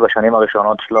 בעיקר כי בשנים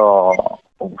הראשונות שלו,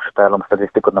 הוא פשוט היה לו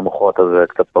סטטיסטיקות נמוכות, אז זה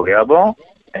קצת פוגע בו.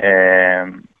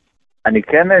 אני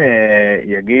כן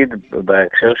אגיד,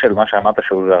 בהקשר של מה שאמרת,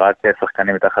 שהוא זרק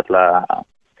שחקנים מתחת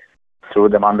through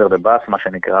them under the bus, מה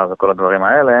שנקרא, וכל הדברים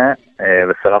האלה,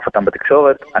 ושרף אותם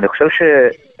בתקשורת. אני חושב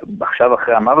שעכשיו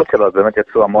אחרי המוות שלו, אז באמת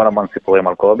יצאו המון סיפורים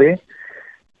על קובי,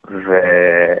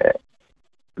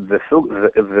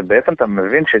 ובעצם אתה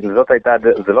מבין שזאת הייתה,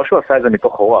 זה לא שהוא עשה את זה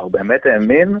מתוך רוע, הוא באמת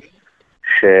האמין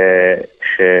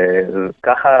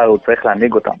שככה הוא צריך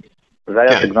להנהיג אותם. זה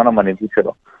היה סגנון המנהיגות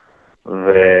שלו.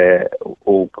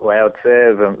 והוא היה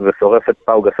יוצא ושורף את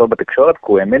פאו גסול בתקשורת, כי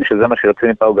הוא האמין שזה מה שיוצא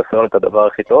מפאו גסול את הדבר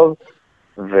הכי טוב,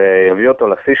 ויביא אותו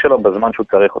לשיא שלו בזמן שהוא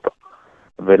צריך אותו.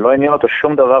 ולא עניין אותו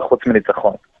שום דבר חוץ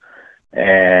מניצחון.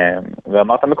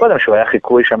 ואמרת מקודם שהוא היה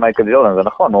חיקוי של מייקל ג'ורדן, זה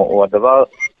נכון, הוא הדבר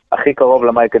הכי קרוב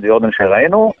למייקל ג'ורדן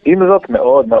שראינו, עם זאת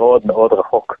מאוד מאוד מאוד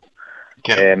רחוק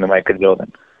ממייקל ג'ורדן.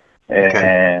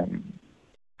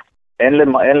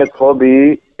 אין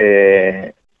לקובי,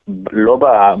 לא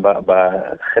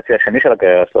בחצי השני של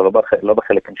הקריירה שלו, לא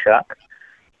בחלק נשק,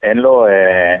 אין לו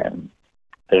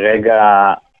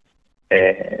רגע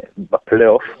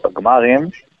בפלייאוף, בגמרים,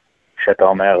 שאתה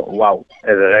אומר, וואו,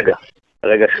 איזה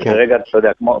רגע, אתה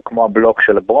יודע, כמו הבלוק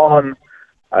של ברון,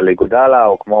 על איגודלה,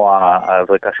 או כמו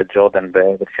הזריקה של ג'ורדן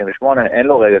ב-98, אין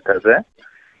לו רגע כזה,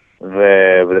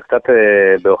 וזה קצת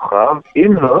באוכריו.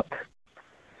 עם זאת,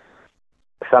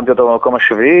 שמתי אותו במקום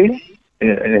השביעי,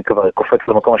 אני כבר קופץ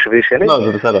למקום השביעי שלי. לא,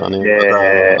 זה בסדר,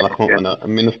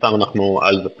 מן הסתם אנחנו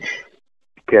על זה.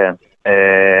 כן,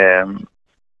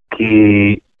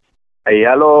 כי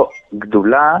היה לו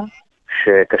גדולה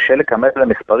שקשה לכמת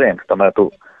למספרים, זאת אומרת,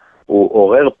 הוא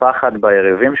עורר פחד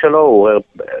ביריבים שלו,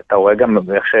 אתה רואה גם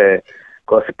איך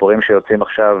שכל הסיפורים שיוצאים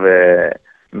עכשיו,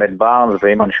 מט בארנס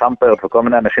ואימן שמפרט וכל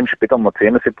מיני אנשים שפתאום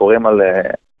מוציאים סיפורים על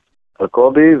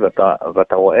קובי,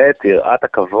 ואתה רואה את יראת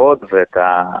הכבוד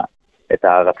ואת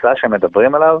ההרצה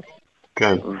שמדברים עליו.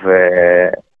 כן.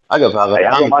 אגב,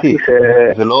 ההרצה אמיתית,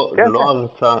 זה לא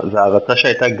הרצה, זה ההרצה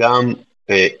שהייתה גם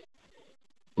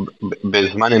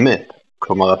בזמן אמת.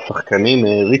 כלומר, השחקנים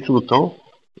הריצו אותו,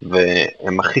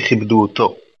 והם הכי כיבדו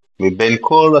אותו, מבין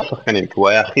כל השחקנים, כי הוא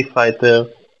היה הכי פייטר,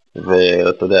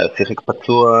 ואתה יודע, שיחק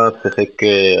פצוע, שיחק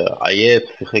עייף,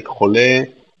 שיחק חולה,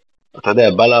 אתה יודע,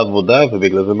 בא לעבודה,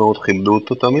 ובגלל זה מאוד כיבדו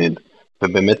אותו תמיד,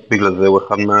 ובאמת בגלל זה הוא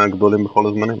אחד מהגדולים בכל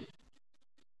הזמנים.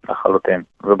 לחלוטין,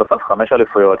 ובסוף 5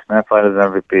 אליפויות, 2 פיינלס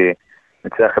MVP,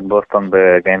 ניצח את בוסטון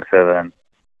בגיים 7,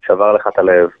 שבר לך את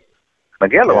הלב,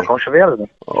 נגיע לו, מקום שביעי על זה.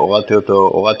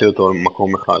 הורדתי אותו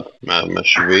למקום אחד,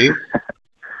 מהשביעי.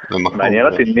 מעניין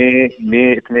אותי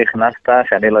מי הכנסת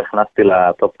שאני לא הכנסתי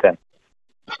לטופ 10.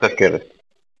 סטף קרי.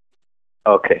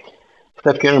 אוקיי.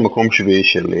 סטף קרי מקום שביעי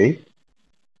שלי.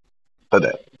 אתה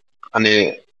יודע,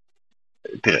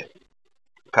 תראה,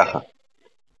 ככה.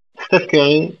 סטף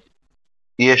קרי,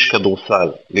 יש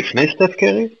כדורסל לפני סטף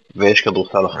קרי, ויש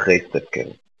כדורסל אחרי סטף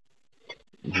קרי.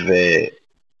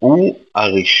 והוא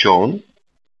הראשון,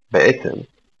 בעצם,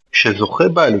 שזוכה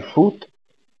באליפות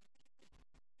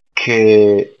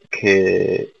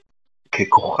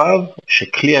ככוכב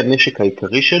שכלי הנשק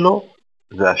העיקרי שלו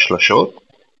זה השלשות,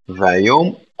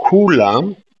 והיום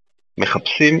כולם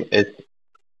מחפשים את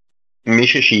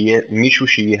מישהו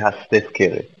שיהיה הסטף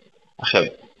קרי. עכשיו,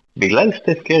 בגלל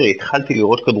סטף קרי התחלתי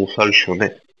לראות כדורסל שונה.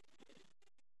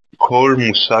 כל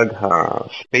מושג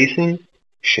הספייסינג,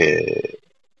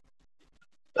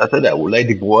 אתה יודע, אולי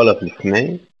דיברו עליו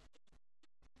לפני,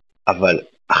 אבל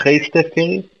אחרי סטף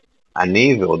קרי,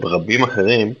 אני ועוד רבים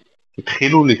אחרים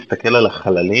התחילו להסתכל על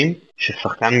החללים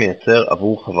ששחקן מייצר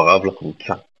עבור חבריו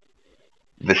לקבוצה.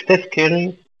 וסטף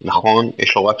קרי, נכון,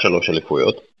 יש לו רק 3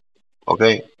 אליפויות,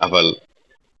 אוקיי? אבל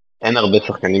אין הרבה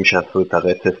שחקנים שעשו את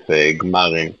הרצף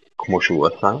גמרים כמו שהוא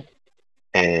עשה.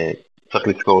 צריך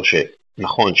לזכור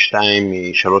שנכון, 2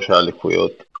 מ3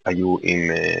 האליפויות היו עם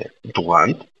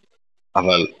דורנט,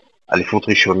 אבל אליפות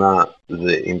ראשונה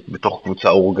זה בתוך קבוצה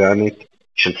אורגנית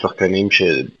של שחקנים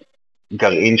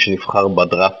גרעין שנבחר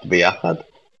בדראפט ביחד,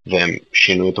 והם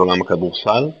שינו את עולם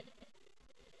הכדורסל.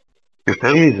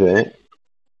 יותר מזה,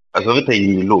 עזוב את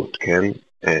היעילות, כן?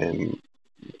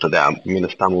 אתה יודע, מן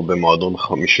הסתם הוא במועדון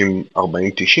 50,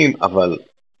 40, 90, אבל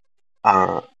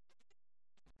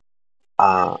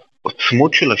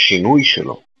העוצמות של השינוי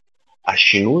שלו,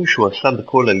 השינוי שהוא עשה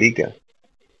בכל הליגה,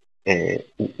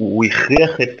 הוא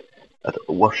הכריח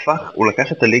הוא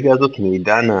לקח את הליגה הזאת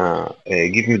מעידן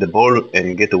give me the ball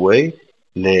and get away,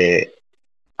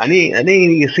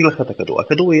 אני אשיג לך את הכדור.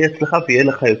 הכדור יהיה אצלך ויהיה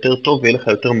לך יותר טוב, ויהיה לך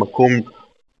יותר מקום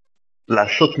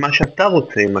לעשות מה שאתה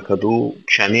רוצה עם הכדור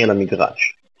כשאני על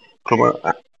המגרש. כלומר,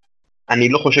 אני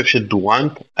לא חושב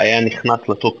שדורנט היה נכנס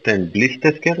לטופ 10 בלי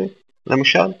סטף קרי,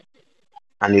 למשל.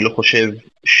 אני לא חושב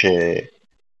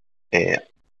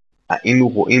שהיינו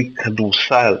רואים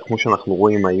כדורסל כמו שאנחנו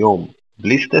רואים היום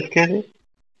בלי סטף קרי,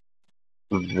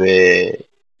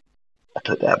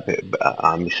 ואתה יודע,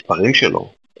 המספרים שלו,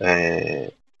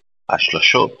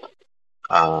 השלשות,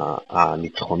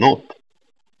 הניצחונות,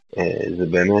 זה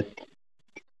באמת,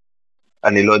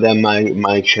 אני לא יודע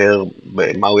מה יישאר,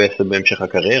 מה הוא יעשה בהמשך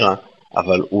הקריירה,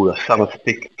 אבל הוא עשה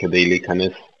מספיק כדי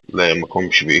להיכנס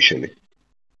למקום שביעי שלי.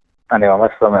 אני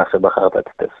ממש שמח שבחרת את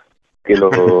סטף.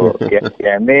 כאילו,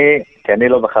 כי אני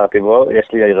לא בחרתי בו, יש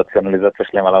לי רציונליזציה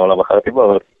שלמה למה לא בחרתי בו,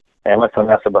 אבל אני ממש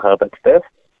שמח שבחרת את סטף.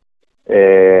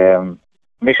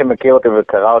 מי שמכיר אותי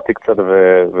וקרא אותי קצת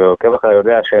ועוקב אחרי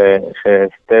יודע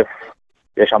שסטף,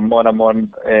 יש המון,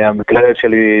 המקלדת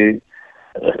שלי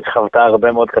חוותה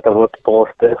הרבה מאוד כתבות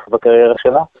פרו-סטף בקריירה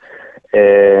שלה,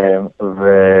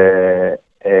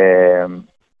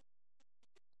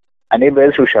 אני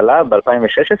באיזשהו שלב,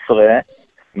 ב-2016,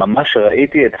 ממש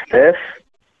ראיתי את סטף,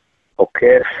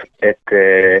 עוקף את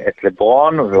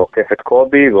לברון ועוקף את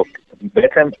קובי,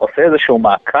 ובעצם עושה איזשהו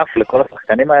מעקף לכל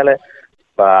השחקנים האלה,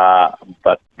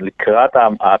 לקראת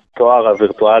התואר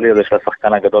הווירטואלי הזה של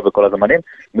השחקן הגדול בכל הזמנים,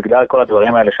 בגלל כל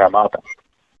הדברים האלה שאמרת.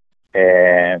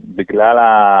 בגלל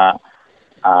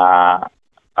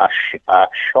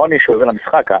השוני שהוא הביא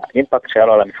למשחק, האימפקט שהיה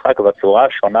לו על המשחק, והצורה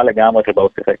שונה לגמרי שבה הוא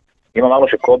שיחק. אם אמרנו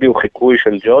שקובי הוא חיקוי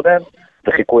של ג'ורדן,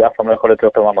 וחיקוי אף פעם לא יכול להיות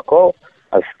יותר מהמקור,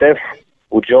 אז סטף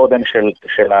הוא ג'ורדן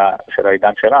של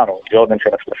העידן שלנו, ג'ורדן של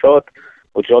השלשות,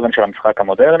 הוא ג'ורדן של המשחק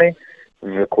המודרני,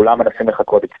 וכולם מנסים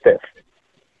לחכות את סטף.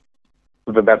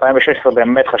 וב-2016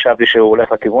 באמת חשבתי שהוא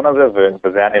הולך לכיוון הזה,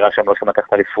 וזה היה נראה שהם לא יכולים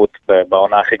לקחת אליפות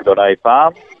בעונה הכי גדולה אי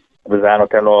פעם, וזה היה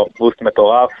נותן לו בוסט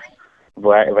מטורף,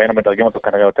 והיינו מדרגים אותו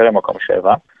כנראה יותר עם מקום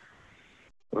 7.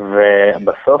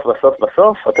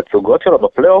 ובסוף, התצוגות שלו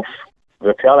בפלייאוף,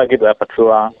 ואפשר להגיד, הוא היה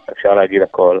פצוע, אפשר להגיד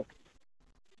הכל.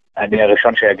 אני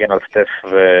הראשון שיגן על סטף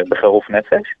בחירוף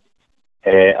נפש,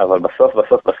 אבל בסוף,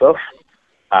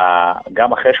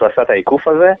 גם אחרי שהוא עשה את העיקוף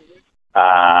הזה,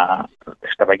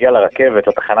 כשאתה מגיע לרכבת,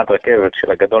 לתחנת רכבת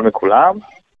של הגדול מכולם,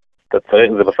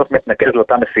 זה בסוף מתנקז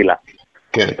לאותה מסילה.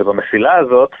 כן. ובמסילה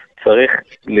הזאת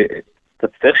אתה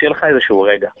צריך שיהיה לך איזשהו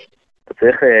רגע. אתה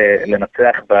צריך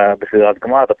לנצח בסדרת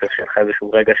גמר, אתה צריך שיהיה לך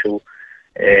איזשהו רגע שהוא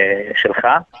שלך,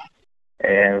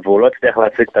 והוא לא הצליח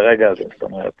להציג את הרגע הזה, זאת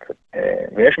אומרת.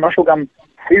 ויש משהו גם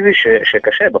פיזי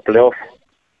שקשה בפלייאוף,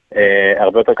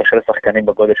 הרבה יותר קשה לשחקנים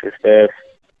בגודל של סטף,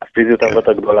 הפיזיות הרבה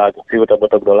יותר גדולה, האגרסיביות הרבה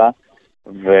יותר גדולה,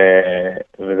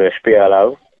 וזה השפיע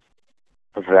עליו.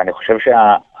 ואני חושב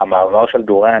שהמעבר של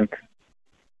דורנט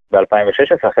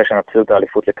ב-2016, אחרי שנפסיד את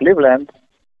האליפות לקליבלנד,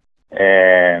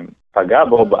 פגע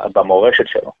בו במורשת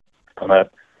שלו. זאת אומרת,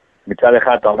 מצד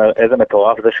אחד אתה אומר איזה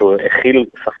מטורף זה שהוא הכיל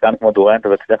שחקן כמו דורנט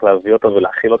וצריך להביא אותו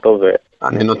ולהכיל אותו.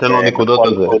 אני נותן לו נקודות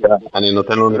על זה.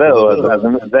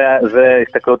 זה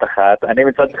הסתכלות אחת. אני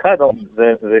מצד אחד,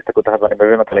 זה הסתכלות אחת ואני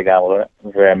מבין אותה לגמרי.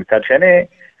 ומצד שני,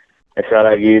 אפשר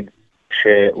להגיד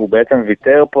שהוא בעצם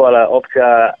ויתר פה על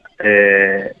האופציה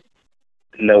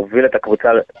להוביל את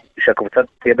הקבוצה, שהקבוצה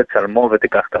תהיה בצלמו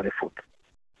ותיקח את האליפות.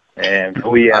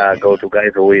 והוא יהיה ה-go to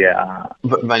guy והוא יהיה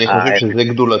ואני חושב שזה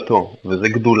גדולתו, וזה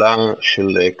גדולה של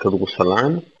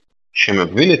כדורסלן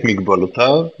שמבין את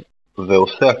מגבלותיו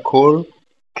ועושה הכל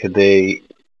כדי,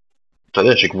 אתה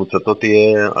יודע, שקבוצתו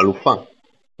תהיה אלופה.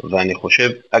 ואני חושב,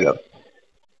 אגב,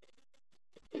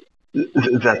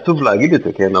 זה עצוב להגיד את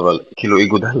זה, כן, אבל כאילו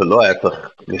איגודלה לא היה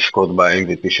צריך לזכות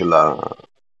ב-MVP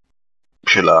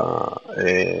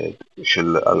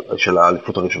של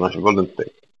האליפות הראשונה של גולדן סטייט,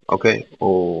 אוקיי?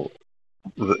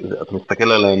 אתה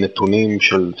מסתכל על הנתונים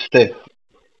של סטף,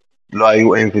 לא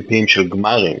היו MVPים של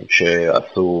גמרים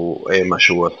שעשו מה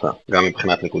שהוא עשה, גם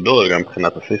מבחינת נקודות, גם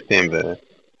מבחינת הסיסטים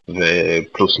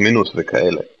ופלוס מינוס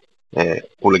וכאלה.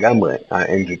 הוא לגמרי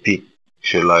ה-MVP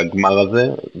של הגמר הזה,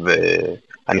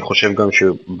 ואני חושב גם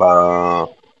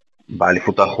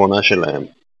שבאליפות האחרונה שלהם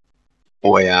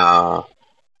הוא היה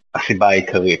הסיבה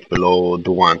העיקרית ולא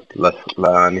דורנט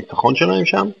לניצחון שלהם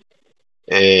שם.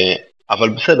 אבל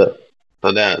בסדר, אתה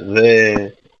יודע,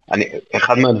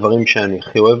 אחד מהדברים שאני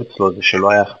הכי אוהב אצלו זה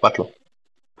שלא היה אכפת לו.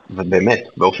 ובאמת,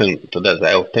 באופן, אתה יודע, זה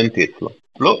היה אותנטי אצלו.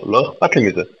 לא אכפת לי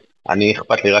מזה. אני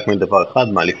אכפת לי רק מדבר אחד,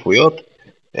 מאליפויות.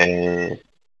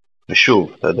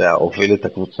 ושוב, אתה יודע, הוביל את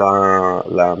הקבוצה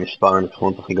למספר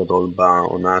הניצחונות הכי גדול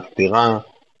בעונה הסתירה.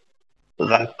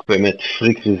 רק באמת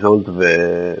פריק ריזולט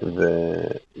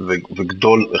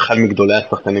וגדול, אחד מגדולי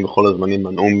השחקנים בכל הזמנים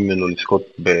מנעו ממנו לזכות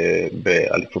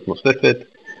באליפות נוספת.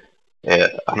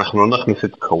 אנחנו לא נכניס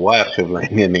את קוואי עכשיו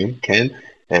לעניינים, כן?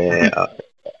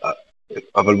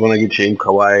 אבל בוא נגיד שאם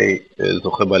קוואי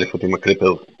זוכה באליפות עם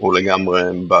הקליפר הוא לגמרי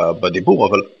בדיבור,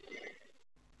 אבל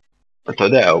אתה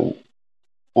יודע,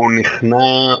 הוא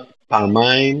נכנע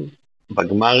פעמיים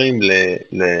בגמרים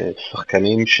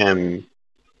לשחקנים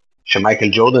שמייקל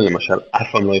ג'ורדן למשל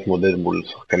אף פעם לא התמודד מול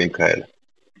שחקנים כאלה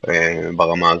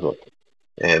ברמה הזאת,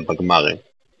 בגמרים.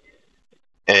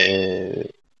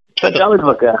 אפשר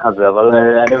להתווכח על זה, אבל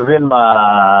אני מבין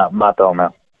מה אתה אומר.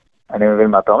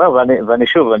 ואני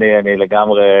שוב, אני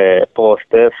לגמרי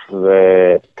פרו-סטף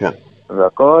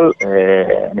והכל.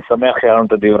 אני שמח שהיה לנו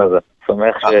את הדיון הזה.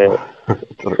 שמח ש...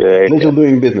 Pleasure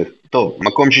doing business. טוב,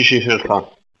 מקום שישי שלך.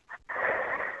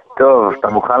 טוב, אתה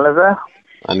מוכן לזה?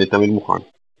 אני תמיד מוכן.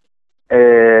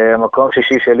 מקום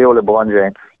שישי שלי הוא לברון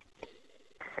ג'יימס.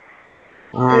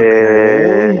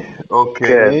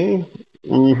 אוקיי.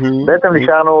 בעצם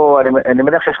נשארנו, אני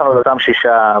מניח שיש לנו אותם 6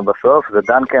 בסוף, זה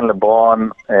דנקן, לברון,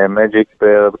 מג'יק,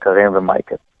 ברד, קרים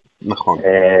ומייקל. נכון.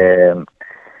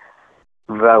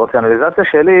 והרציונליזציה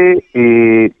שלי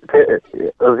היא,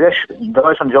 אז יש דבר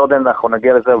ראשון ג'ורדן, אנחנו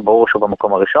נגיע לזה, ברור שהוא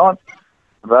במקום הראשון,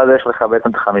 ואז יש לך בעצם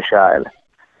את 5 האלה.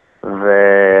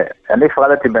 ואני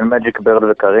הפרדתי בין מג'יק, ברד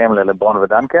וקרים ללברון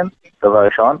ודנקן, דבר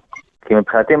ראשון, כי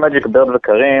מבחינתי מג'יק, ברד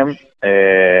וקרים,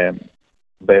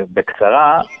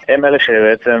 בקצרה, הם אלה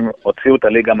שבעצם הוציאו את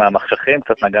הליגה מהמחשכים,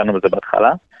 קצת נגענו בזה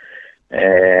בהתחלה,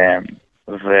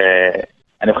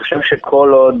 ואני חושב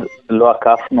שכל עוד לא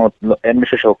עקפנו, אין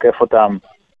מישהו שעוקף אותם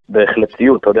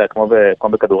בהחלטיות, אתה יודע, כמו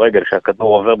בכדורגל,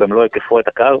 שהכדור עובר במלוא היקפו את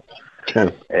הקו,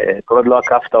 כל עוד לא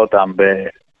עקפת אותם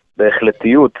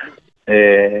בהחלטיות,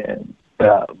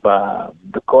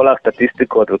 בכל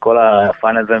הסטטיסטיקות וכל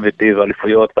הפיינלס MVP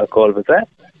והאליפויות והכל וזה,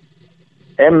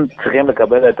 הם צריכים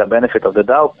לקבל את ה-benefit of the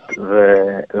doubt,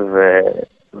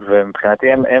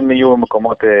 ומבחינתי הם יהיו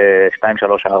מקומות 2,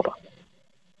 3, 4,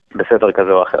 בסדר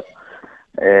כזה או אחר.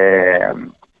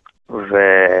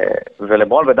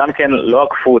 ולברון ודנקן לא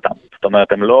עקפו אותם, זאת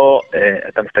אומרת, הם לא,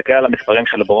 אתה מסתכל על המספרים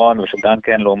של לברון ושל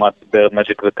דנקן לעומת ברד,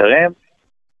 מג'יק וקרים,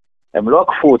 הם לא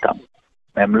עקפו אותם.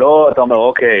 הם לא, אתה אומר,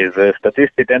 אוקיי, זה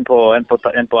סטטיסטית, אין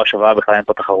פה השוואה בכלל, אין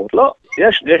פה תחרות. לא,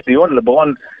 יש דיון,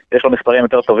 לברון יש לו מספרים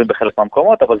יותר טובים בחלק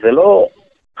מהמקומות, אבל זה לא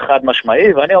חד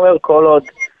משמעי, ואני אומר, כל עוד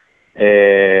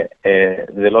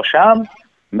זה לא שם,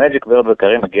 מג'יק, ברד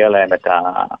וקרים מגיע להם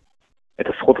את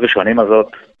הזכות ראשונים הזאת,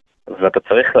 ואתה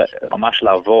צריך ממש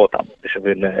לעבור אותם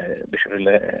בשביל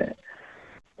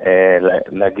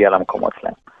להגיע למקומות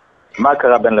שלהם. מה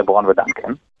קרה בין לברון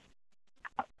ודנקן?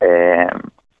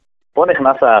 פה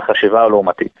נכנס החשיבה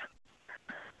הלעומתית.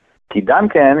 כי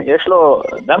דנקן,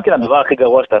 דנקן הדבר הכי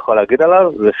גרוע שאתה יכול להגיד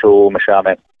עליו, זה שהוא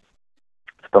משעמם.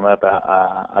 זאת אומרת,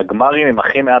 הגמרים עם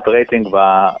הכי מעט רייטינג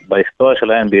בהיסטוריה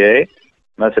של ה-NBA,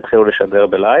 מאז שהתחילו לשדר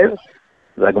בלייב,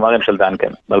 זה הגמרים של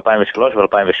דנקן, ב-2003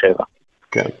 ו-2007.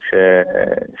 כן.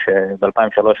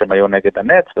 שב-2003 הם היו נגד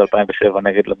הנץ, ב-2007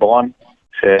 נגד לברון.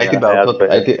 הייתי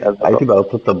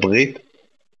בארצות הברית,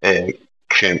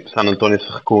 כשסן אנטוניו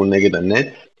שחקו נגד הנץ,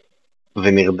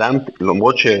 ונרדמתי,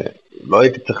 למרות שלא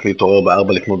הייתי צריך להתעורר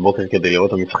ב4 לפנות בוקר כדי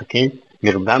לראות את המשחקים,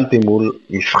 נרדמתי מול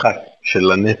משחק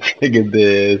של הנץ נגד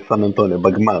סן אנטוניו,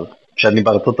 בגמר, כשאני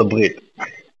בארצות הברית.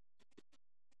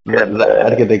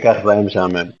 עד כדי כך זה היה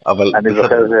משעמם.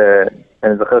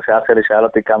 אני זוכר שאח שלי שאל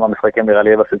אותי כמה משחקים נראה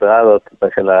לי בסדרה הזאת,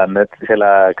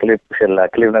 של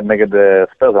הקליבלנד נגד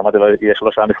ספרס, אמרתי לו, יש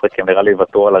 3 משחקים, נראה לי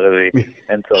יוותרו על הרביעי,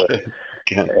 אין צורך.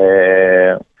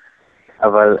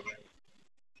 אבל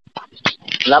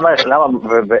למה,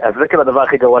 אז זה כאילו הדבר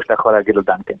הכי גרוע שאתה יכול להגיד לו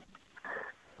דנקן.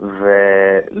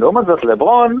 ולעומת זאת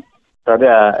לברון, אתה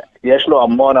יודע, יש לו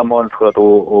המון זכויות,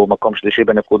 הוא מקום שלישי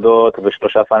בנקודות,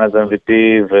 ו3 פיינלס MVP,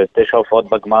 ו9 הופעות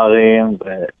בגמרים,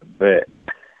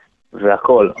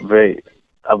 והכל.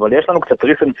 אבל יש לנו קצת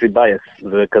recency bias,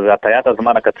 זה כזה הטיית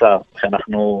הזמן הקצר,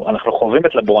 שאנחנו חווים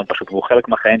את לברון פשוט, והוא חלק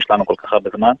מהחיים שלנו כל כך הרבה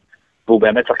זמן, והוא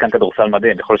באמת שחקן כדורסל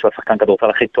מדהים, יכול להיות שהוא השחקן כדורסל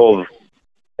הכי טוב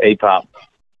אי פעם.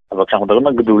 אבל כשאנחנו מדברים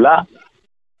על גדולה,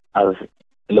 אז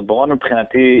לברון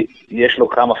מבחינתי יש לו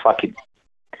כמה פאקים.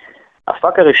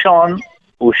 הפאק הראשון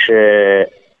הוא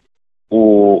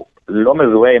שהוא לא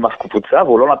מזוהה עם אף קבוצה,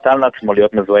 והוא לא נתן לעצמו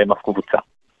להיות מזוהה עם אף קבוצה.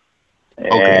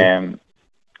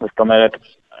 זאת אומרת,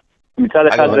 מצד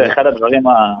אחד זה אחד הדברים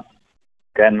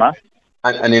כן, מה?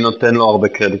 אני נותן לו הרבה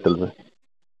קרדיט על זה.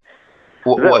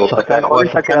 זהו, אתה יכול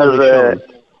להסתכל על זה. אתה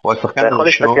יכול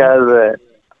להסתכל על זה,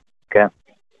 כן.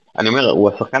 אני אומר, הוא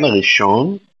השחקן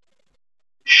הראשון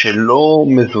שלא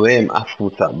מזוהה עם אף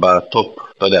קבוצה, בטופ,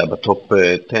 אתה יודע, בטופ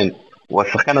 10, הוא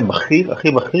השחקן הבכיר,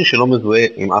 הכי בכיר שלא מזוהה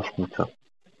עם אף קבוצה.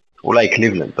 אולי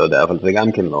קליבלנד, אתה יודע, אבל זה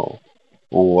גם כן לא,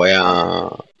 הוא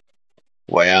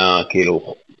היה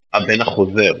כאילו הבן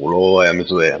החוזר, הוא לא היה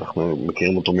מזוהה, אנחנו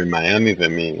מכירים אותו ממיימי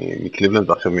ומקליבלנד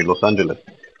ועכשיו מלוס אנג'לס,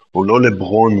 הוא לא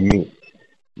לברון מי.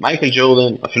 מייקל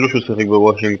ג'ורדן, אפילו שהוא שיחק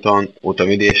בוושינגטון, הוא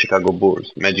תמיד יהיה שיקגו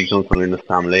בולס, מג'יק ג'ונסון מן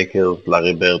הסתם, לייקרס,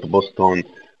 לארי ברד, בוסטון,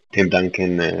 טים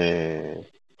דנקן,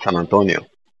 סן אנטוניו,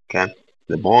 כן?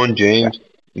 לברון ג'יימס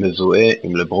מזוהה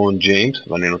עם לברון ג'יימס,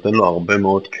 ואני נותן לו הרבה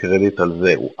מאוד קרדיט על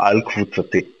זה, הוא על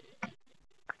קבוצתי.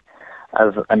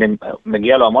 אז אני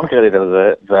מגיע לו המון קרדיט על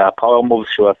זה, והפאוור מובס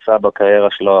שהוא עשה בקריירה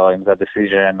שלו, אם זה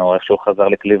הדיסיז'ן, או איך שהוא חזר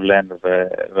לקליבלנד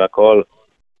והכל,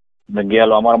 מגיע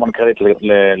לו המון קרדיט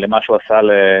למה שהוא עשה,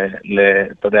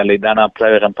 אתה יודע, לעידן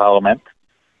הפלייר אמפאורמנט.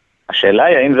 השאלה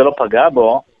היא, האם זה לא פגע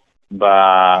בו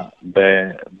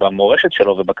במורשת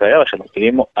שלו ובקריירה שלו? כי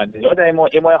אני לא יודע אם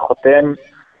הוא היה חותם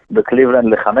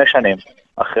בקליבלנד ל5 שנים,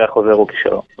 אחרי החוזר רוקי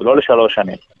שלו, לא ל3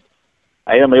 שנים.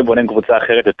 האם הם היו בונים קבוצה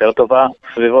אחרת יותר טובה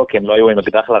סביבו, כי הם לא היו עם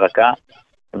אקדח לרקה,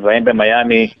 והאם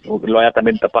במיימי לא היה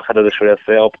תמיד את הפחד הזה שהוא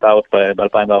יעשה אופט-אאוט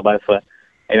ב-2014,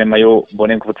 האם הם היו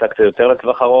בונים קבוצה קצת יותר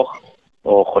לטווח ארוך,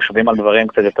 או חושבים על דברים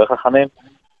קצת יותר חכמים?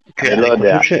 כן, אני לא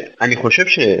יודע. אני חושב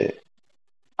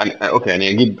אוקיי,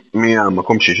 אני אגיד מי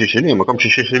המקום שישי שלי, המקום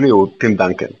שישי שלי הוא טים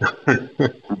דנקן.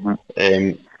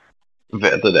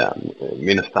 ואתה יודע,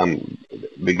 מן הסתם,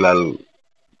 בגלל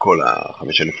כל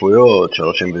 5 אליפויות,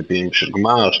 3 MVPים של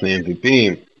גמר, 2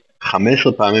 MVPים,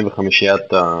 15 פעמים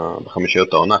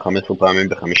בחמישיות העונה, 15 פעמים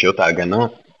בחמישיות ההגנה,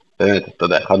 באמת, אתה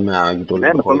יודע, אחד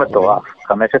מהגדולים. זה נתון מטורף,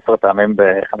 15 פעמים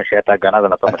בחמישיית ההגנה זה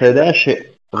נתון מטורף. אתה יודע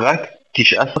שרק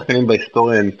 9 שחקנים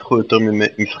בהיסטוריה ניצחו יותר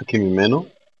משחקים ממנו,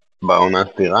 בעונה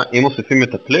הסדירה, אם מוסיפים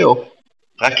את הפלייאוף,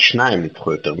 רק 2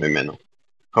 ניצחו יותר ממנו.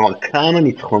 כלומר, כמה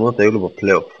ניצחונות היו לו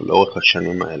בפלייאוף לאורך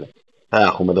השנים האלה.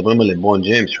 אנחנו מדברים על לברון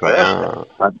ג'יימס, שהוא היה...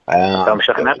 אתה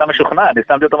משכנע, אתה משוכנע, אני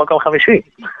שמתי אותו מקום 5.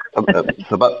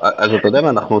 אז אתה יודע מה,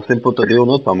 אנחנו עושים פה את הדיון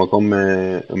עוד פעם,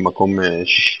 מקום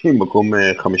 60, מקום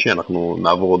 5, אנחנו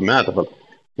נעבור עוד מעט, אבל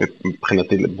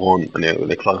מבחינתי לברון,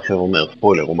 אני כבר עכשיו אומר,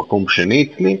 ספוילר, הוא מקום שני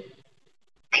אצלי,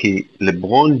 כי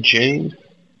לברון ג'יימס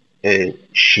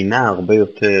שינה הרבה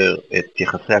יותר את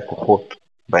יחסי הכוחות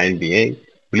ב-NBA,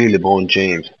 בלי לברון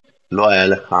ג'יימס לא היה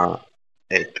לך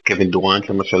את קווין דורנט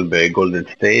למשל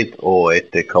בגולדן סטייט, או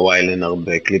את קוואי לנארד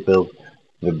בקליפרס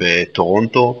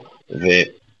ובטורונטו,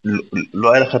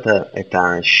 ולא היה לך את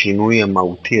השינוי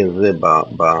המהותי הזה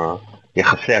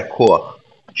ביחסי הכוח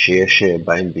שיש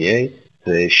ב-NBA,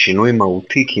 זה שינוי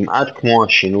מהותי כמעט כמו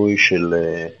השינוי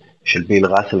של ביל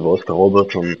ראסל ואוסקר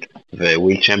רוברטסון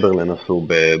וויל צ'מברלן עשו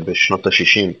בשנות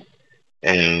ה-60,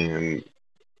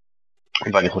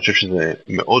 ואני חושב שזה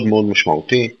מאוד מאוד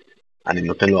משמעותי. אני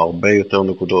נותן לו הרבה יותר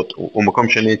נקודות, הוא מקום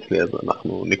שני אצלי, אז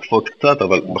אנחנו נקפוץ קצת,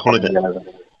 אבל בכל מקרה,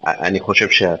 אני חושב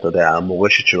שאתה יודע,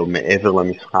 המורשת שלו מעבר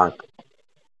למשחק,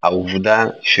 העובדה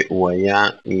שהוא היה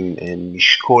עם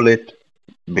משקולת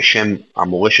בשם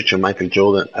המורשת של מייקל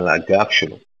ג'ורדן על הגב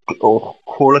שלו, לאורך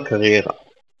כל הקריירה,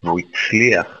 והוא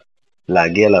הצליח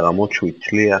להגיע לרמות שהוא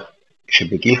הצליח,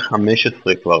 כשבגיל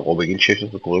 15 כבר, או בגיל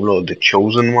 16 קוראים לו The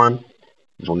Chosen One,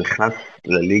 והוא נכנס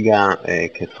לליגה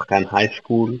כשחקן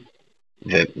הייסקול,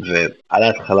 ועל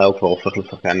ההתחלה הוא כבר הופך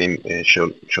לשחקן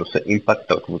שעושה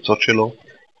אימפקט על הקבוצות שלו,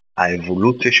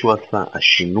 האבולוציה שהוא עשה,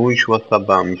 השינוי שהוא עשה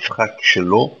במשחק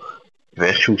שלו,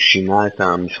 ואיך שהוא שינה את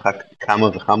המשחק כמה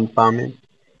וכמה פעמים,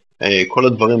 כל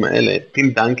הדברים האלה. טים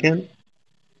דנקן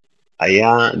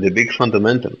היה the big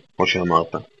fundamental, כמו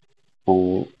שאמרת.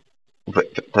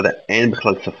 ואתה יודע, אין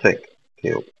בכלל ספק,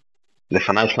 כאילו,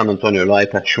 לפניו סן אנטוניו לא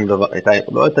הייתה שום דבר,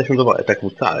 הייתה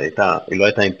קבוצה, היא לא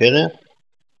הייתה אימפריה,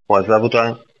 הוא עזב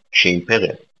אותה כשהיא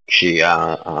אימפריה, כשהיא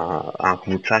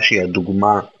הקבוצה שהיא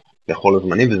הדוגמה לכל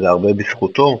הזמנים, וזה הרבה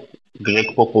בזכותו, גרג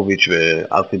פופוביץ'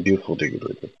 וארסי ביופורד יגידו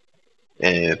את זה.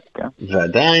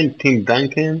 ועדיין טים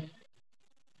דנקן,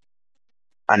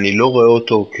 אני לא רואה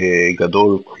אותו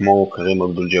כגדול כמו קרים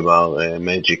אבדול ג'אבר,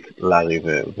 מג'יק, לארי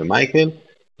ומייקל,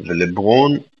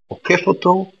 ולברון עוקף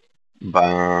אותו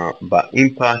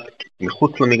באימפקט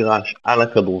מחוץ למגרש, על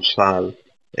הכדורסל,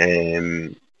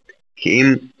 כי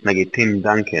אם נגיד טים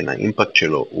דנקן, האימפקט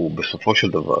שלו הוא בסופו של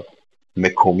דבר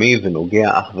מקומי ונוגע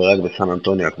אך ורק בסן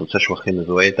אנטוניו, הקבוצה שהוא הכי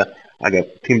מזוהה איתה. אגב,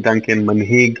 טים דנקן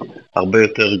מנהיג הרבה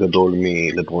יותר גדול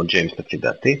מלברון ג'יימס לפי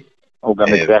דעתי. הוא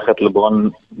גם ניצח את לברון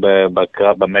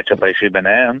בקרב במצ'אפ האישי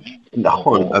ביניהם.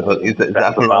 נכון, אבל זה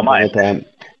אף פעם לא באמת היה,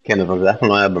 כן, אבל זה אף פעם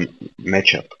לא היה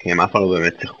במצ'אפ, כי הם אף פעם לא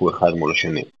באמת שיחקו אחד מול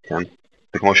השני, כן?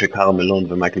 זה כמו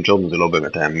שקרמלון ומייקל ג'ורדן זה לא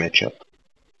באמת היה מצ'אפ.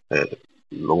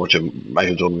 למרות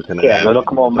שמייקל ג'ורדן כנראה... כן, זה לא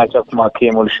כמו מצ'אפ כמו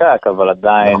הקים מול שק, אבל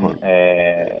עדיין,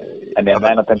 אני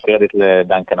עדיין נותן קרדיט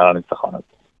לדנקן על הניצחון הזה.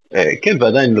 כן,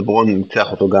 ועדיין לברון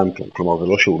ניצח אותו גם כן, כלומר זה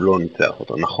לא שהוא לא ניצח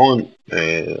אותו, נכון,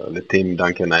 לטים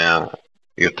דנקן היה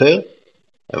יותר,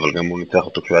 אבל גם הוא ניצח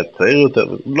אותו כשהוא היה צעיר יותר,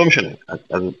 לא משנה.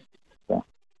 אז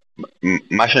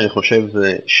מה שאני חושב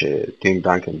זה שטים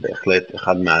דנקן בהחלט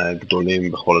אחד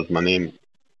מהגדולים בכל הזמנים,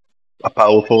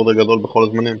 הפאוור פורד הגדול בכל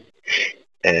הזמנים,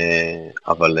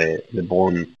 אבל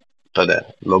לברון, אתה יודע,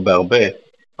 לא בהרבה,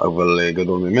 אבל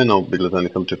גדול ממנו, בגלל זה אני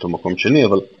שמתי אותו מקום שני,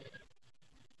 אבל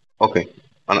אוקיי,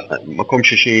 מקום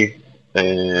שישי,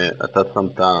 אתה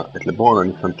שמת את לברון,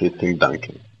 אני שמתי את טים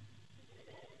דנקן.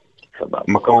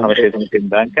 מקום חמישי את טים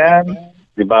דנקן,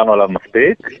 דיברנו עליו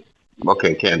מספיק.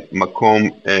 אוקיי, כן, מקום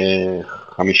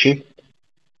חמישי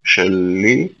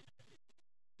שלי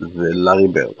זה לארי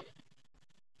ברד.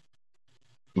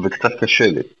 וקצת קשה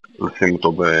לי לשים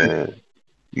אותו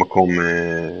במקום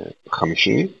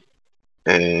חמישי,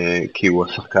 כי הוא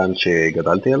השחקן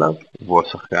שגדלתי עליו, והוא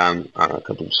השחקן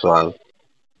הכדורסל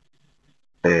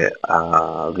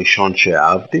הראשון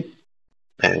שאהבתי,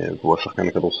 והוא השחקן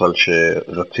הכדורסל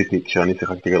שרציתי, כשאני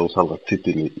שיחקתי כדורסל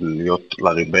רציתי להיות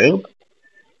לארי ברד.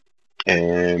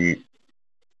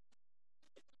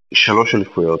 3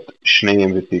 אליפויות, 2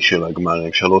 MVP של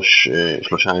הגמרים, 3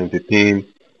 MVPים,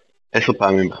 10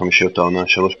 פעמים בחמישיות העונה,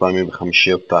 3 פעמים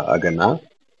בחמישיות ההגנה,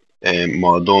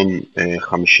 מועדון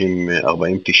 50,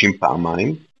 40, 90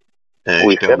 פעמיים.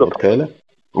 הוא ייסד אותו.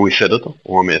 הוא ייסד אותו,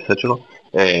 הוא המייסד שלו.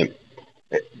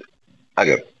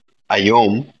 אגב,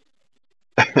 היום,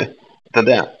 אתה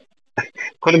יודע,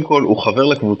 קודם כל הוא חבר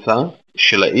לקבוצה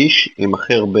של האיש עם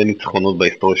הכי הרבה ניצחונות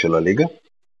בהיסטוריה של הליגה,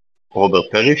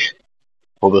 רוברט פריש.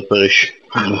 רוברט פריש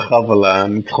רחב על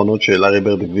הניצחונות של לארי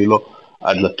ברד הביא לו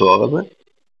עד לתואר הזה,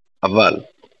 אבל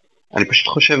אני פשוט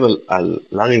חושב על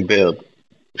לארי ברד,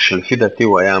 שלפי דעתי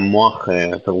הוא היה המוח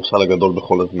הכדורסל הגדול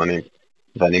בכל הזמנים,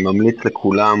 ואני ממליץ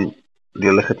לכולם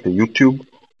ללכת ליוטיוב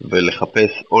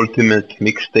ולחפש Ultimate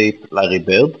Mixtape לארי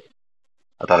ברד.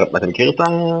 אתה מכיר את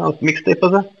המיקסטייפ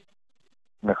הזה?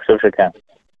 אני חושב שכן.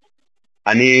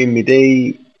 אני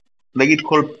מדי, נגיד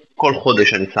כל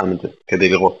חודש אני שם את זה כדי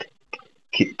לראות,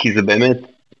 כי זה באמת,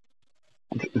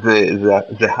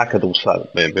 זה הכדורסל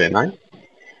בעיניי,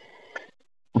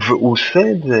 והוא עושה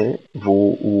את זה,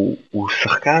 והוא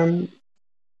שחקן,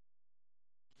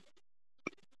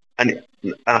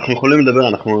 אנחנו יכולים לדבר,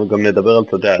 אנחנו גם נדבר על,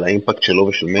 אתה יודע, על האימפקט שלו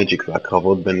ושל מג'יק,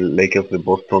 והקרבות בין לייקרס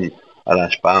ובוסטון, על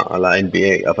ההשפעה, על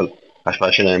ה-NBA, אבל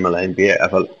ההשפעה שלהם על ה-NBA,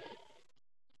 אבל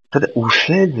אתה יודע, הוא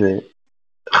עושה את זה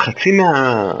חצי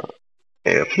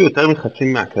אפילו יותר מחצי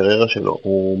מהקריירה שלו,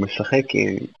 הוא משחק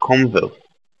עם קומברס,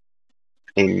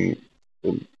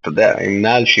 אתה יודע, עם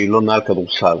נעל שהיא לא נעל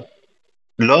כדורסל.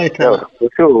 לא הייתה...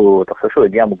 אתה חושב שהוא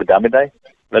הגיע מוקדם מדי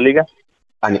לליגה?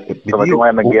 זאת אומרת, הוא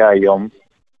היה מגיע היום.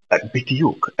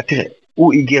 בדיוק, תראה,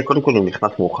 הוא הגיע, קודם כל הוא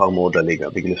נכנס מאוחר מאוד לליגה,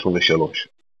 בגיל 23.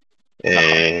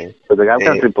 זה גם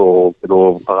כאן סיפור,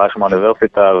 הוא פרש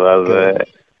מהאוניברסיטה, ואז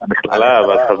המכללה,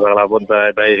 ואז חזר לעבוד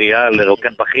בעירייה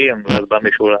לרוקן פחים, ואז בא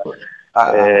מישהו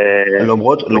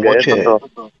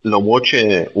למרות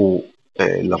שהוא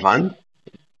לבן,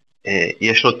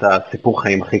 יש לו את הסיפור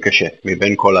חיים הכי קשה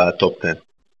מבין כל הטופ 10.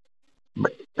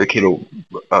 כאילו,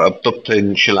 הטופ 10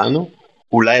 שלנו,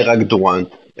 אולי רק דורנט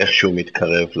איכשהו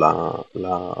מתקרב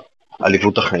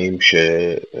לעליבות החיים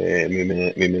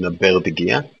שממנה ברד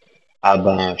הגיע.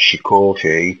 אבא שיקור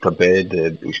שהתאבד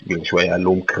בגלל שהוא היה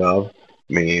הלום קרב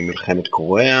ממלחמת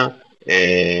קוריאה,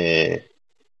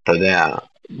 אתה יודע,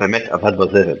 באמת עבד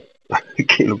בזבל.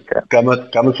 כאילו,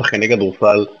 כמה שחקני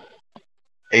כדורסל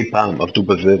אי פעם עבדו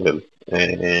בזבל.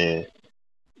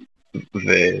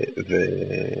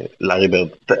 ולארי ברד,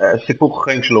 הסיפור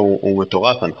החיים שלו הוא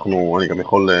מטורף, אני גם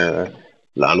יכול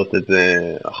להעלות את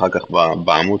זה אחר כך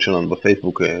בעמוד שלנו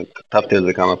בפייסבוק, כתבתי על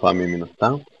זה כמה פעמים מן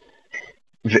הסתם.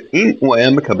 ואם הוא היה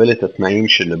מקבל את התנאים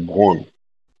של לברון,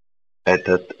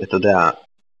 אתה יודע,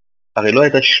 הרי לא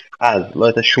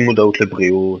הייתה שום מודעות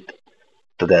לבריאות,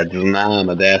 אתה יודע, תזונה,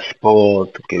 מדעי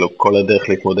הספורט, כאילו כל הדרך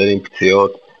להתמודד עם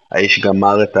פציעות, האיש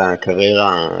גמר את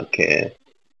הקריירה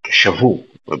כשבור,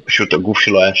 פשוט הגוף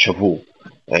שלו היה שבור,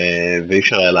 ואי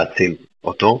אפשר היה להציל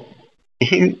אותו.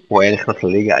 אם הוא היה נכנס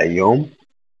לליגה היום,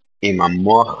 עם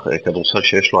המוח כדורסל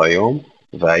שיש לו היום,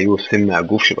 והיו עושים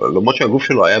מהגוף שלו, למרות שהגוף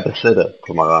שלו היה בסדר,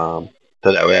 כלומר, אתה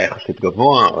יודע, הוא היה יחסית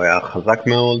גבוה, הוא היה חזק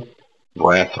מאוד,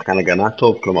 והוא היה שחקן הגנה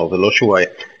טוב, כלומר, זה לא שהוא היה,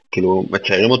 כאילו,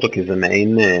 מציירים אותו כי זה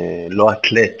מעין לא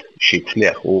אתלט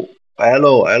שהצליח, הוא היה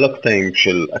לו קטעים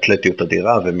של אתלטיות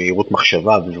אדירה, ומהירות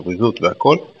מחשבה, וזריזות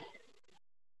והכל.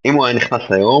 אם הוא היה נכנס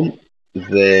היום,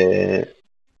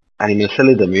 אני מנסה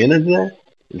לדמיין את זה,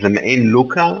 זה מעין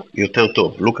לוקה יותר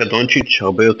טוב, לוקה דונצ'יץ'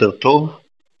 הרבה יותר טוב,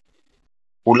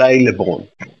 אולי לברון,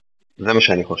 זה מה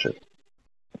שאני חושב.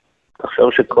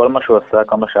 תחשוב שכל מה שהוא עשה,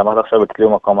 כל מה שאמרת עכשיו אצלי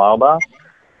הוא מקום 4,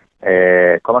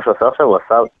 כל מה שהוא עשה עכשיו הוא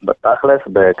עשה בתכלס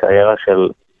בקריירה של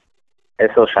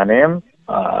 10 שנים,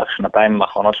 השנתיים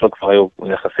האחרונות שלו כבר היו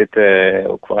יחסית,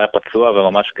 הוא כבר היה פצוע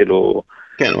וממש כאילו...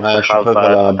 כן, הוא היה שוכב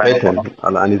על הבטן,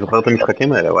 אני זוכר את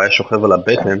המשחקים האלה, הוא היה שוכב על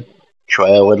הבטן, כשהוא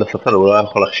היה יורד לספסל הוא לא היה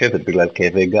יכול לשבת בגלל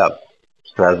כאבי גב,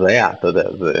 זה הזיה, אתה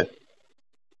יודע, זה...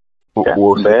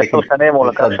 ב10 שנים הוא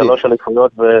לקח 3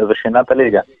 אליפויות ושינה את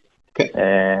הליגה.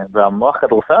 והמוח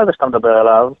כדורסל הזה שאתה מדבר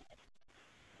עליו,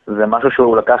 זה משהו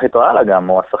שהוא לקח איתו הלאה גם,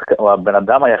 הוא הבן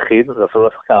אדם היחיד, זה אפילו לא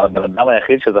שחקן, הבן אדם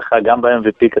היחיד שזכה גם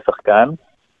ב-MVP כשחקן,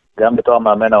 גם בתואר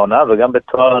מאמן העונה וגם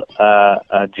בתואר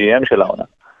ה-GM של העונה.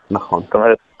 נכון. זאת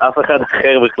אומרת, אף אחד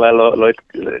אחר בכלל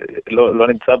לא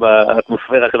נמצא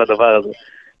באטמוספירה של הדבר הזה,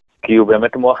 כי הוא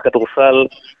באמת מוח כדורסל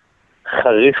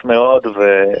חריף מאוד,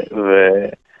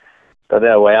 אתה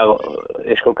יודע,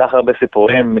 יש כל כך הרבה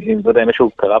סיפורים, אם לא יודע אם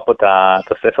מישהו קרא פה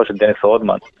את הספר של דניס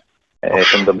רודמן,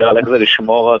 שמדבר על איך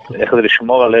זה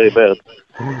לשמור על לארי ברד,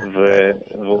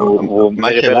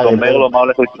 ולארי ברד אומר לו מה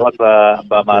הולך לקרות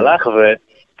במהלך,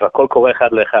 והכל קורה אחד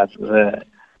לאחד.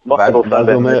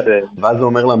 ואז הוא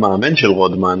אומר למאמן של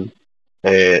רודמן,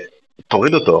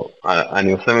 תוריד אותו,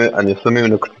 אני עושה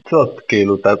ממנו קצוצות,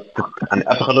 כאילו,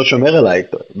 אף אחד לא שומר עליי,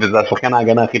 וזה השחקן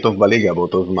ההגנה הכי טוב בליגה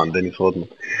באותו זמן, דניס רודמן.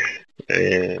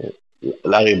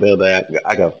 לארי ברד היה,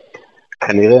 אגב,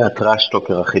 כנראה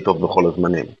הטראשטוקר הכי טוב בכל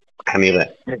הזמנים, כנראה.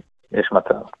 יש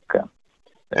מצב, כן.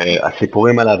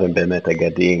 הסיפורים עליו הם באמת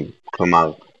אגדיים,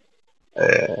 כלומר,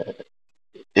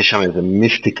 יש שם איזו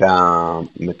מיסטיקה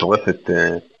מטורפת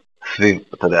סביב,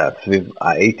 אתה יודע, סביב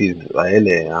ה-80s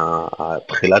האלה,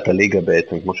 תחילת הליגה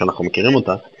בעצם, כמו שאנחנו מכירים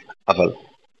אותה, אבל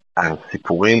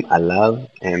הסיפורים עליו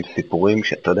הם סיפורים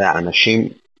שאתה יודע,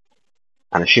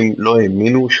 אנשים לא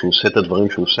האמינו שהוא עושה את הדברים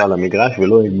שהוא עושה על המגרש,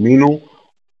 ולא האמינו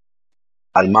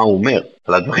על מה הוא אומר,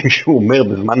 על הדברים שהוא אומר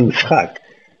בזמן משחק.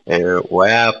 הוא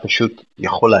היה פשוט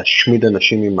יכול להשמיד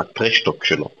אנשים עם הטרשטוק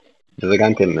שלו, וזה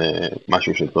גם כן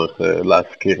משהו שצריך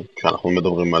להזכיר כשאנחנו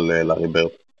מדברים על לארי ברד.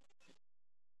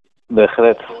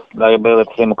 בהחלט, לארי ברד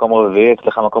אצלי מקום רביעי,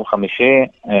 אצלך מקום חמישי,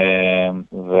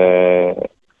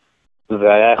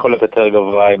 וזה היה יכול להיות יותר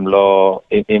גבוה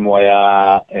אם הוא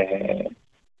היה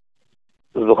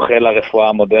זוכה לרפואה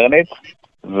המודרנית,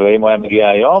 ואם הוא היה מגיע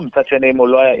היום. מצד שני, אם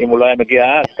הוא לא היה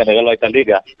מגיע אז, כנראה לא הייתה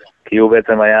ליגה, כי הוא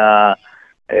בעצם היה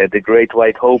The Great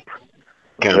White Hope,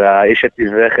 והאיש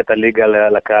שתיווך את הליגה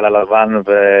לקהל הלבן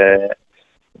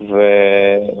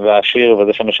והעשיר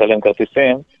וזה שמשלם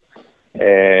כרטיסים.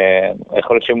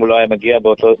 יכול להיות שאם הוא לא היה מגיע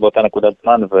באותה נקודת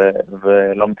זמן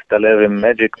ולא מצטלב עם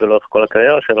מג'יק ולאורך כל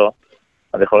הקריירה שלו,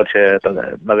 אז יכול להיות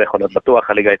מה זה יכול להיות? בטוח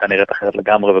הליגה הייתה נראית אחרת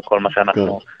לגמרי, וכל מה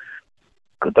שאנחנו,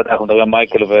 אתה יודע, אנחנו מדברים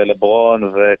מייקל ולברון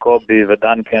וקובי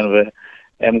ודנקן,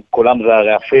 והם כולם זה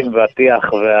הרעפים והטיח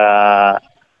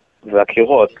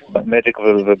והקירות, מג'יק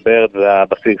וברד זה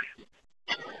הבסיס.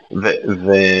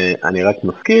 ואני רק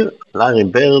מזכיר, לארי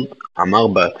ברד אמר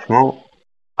בעצמו,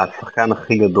 השחקן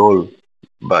הכי גדול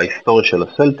בהיסטוריה של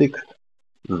הסלטיקס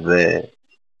זה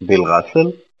ביל ראסל,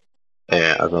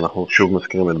 אז אנחנו שוב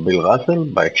מזכירים את ביל ראסל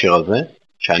בהקשר הזה,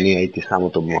 שאני הייתי שם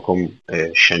אותו במקום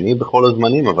שני בכל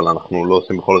הזמנים, אבל אנחנו לא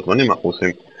עושים בכל הזמנים, אנחנו עושים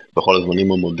בכל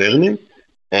הזמנים המודרניים.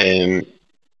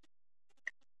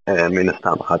 מן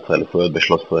הסתם 11 אליפויות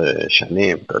ב-13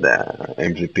 שנים, אתה יודע,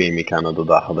 MVP מכאן עד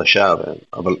הודעה חדשה,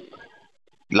 אבל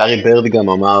לארי ברד גם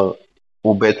אמר,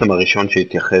 הוא בעצם הראשון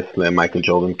שהתייחס למייקל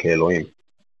ג'ורדן כאלוהים.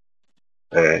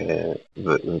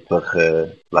 וצריך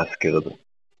להזכיר את זה.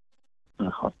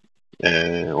 נכון.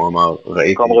 הוא אמר,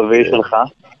 ראיתי... מקום רביעי שלך?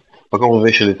 מקום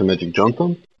רביעי שלי זה מג'יק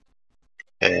ג'ונסון.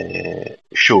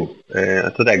 שוב,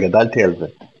 אתה יודע, גדלתי על זה.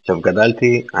 עכשיו,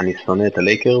 אני שונא את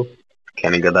הלייקרס, כי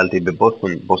אני גדלתי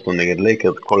בבוסטון, בוסטון נגד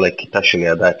לייקרס, כל הכיתה שלי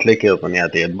ידעה את לייקרס, אני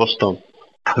ידעתי את בוסטון.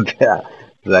 אתה יודע,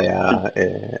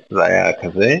 זה היה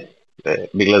כזה.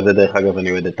 בגלל זה דרך אגב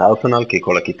אני אוהד את ארסנל, כי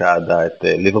כל הכיתה ידעה את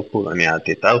ליברפול, אני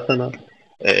ידעתי את ארסנל.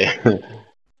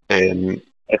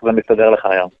 איך זה מסתדר לך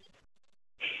היום?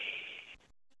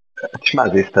 תשמע,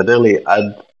 זה הסתדר לי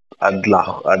עד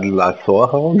לעשור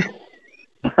האחרון.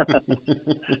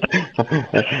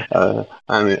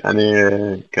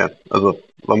 כן, אז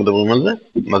לא מדברים על זה,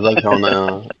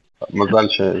 מזל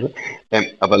שזה,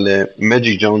 אבל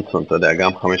מג'יק ג'ונסון, אתה יודע,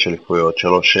 גם 5 אליפויות,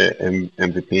 3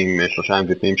 MVPים, 3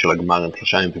 MVPים של הגמר,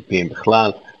 3 MVPים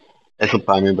בכלל, 10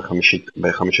 פעמים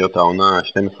בחמישיות העונה,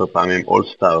 12 פעמים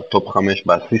אולסטאר, טופ 5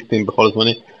 באסיסטים בכל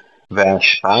הזמנים,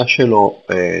 וההשפעה שלו,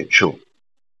 שוב,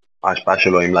 ההשפעה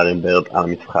שלו עם לארי ברד על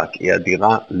המשחק היא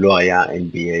אדירה, לא היה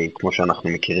NBA כמו שאנחנו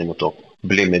מכירים אותו,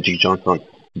 בלי מג'יק ג'ונסון,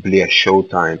 בלי השואו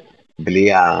טיים,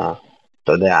 בלי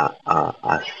אתה יודע,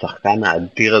 השחקן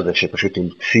האדיר הזה שפשוט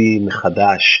המציא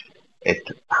מחדש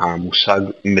את המושג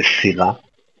מסירה,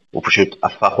 הוא פשוט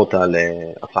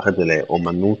הפך את זה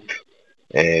לאומנות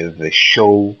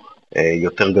ושואו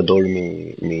יותר גדול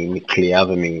מקליעה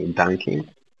ומדנקים.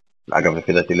 אגב,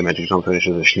 לפי דעתי למג'יק ג'ונסון יש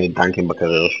איזה 2 דנקים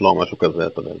בקריירה שלו, משהו כזה,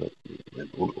 אתה יודע,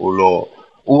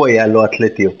 הוא היה לא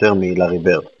אתלטי יותר מלארי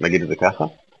ברד, נגיד את זה ככה.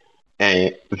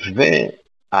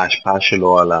 וההשפעה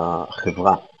שלו על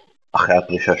החברה אחרי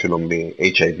הפרישה שלו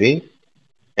מ-HIV,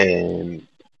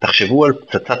 תחשבו על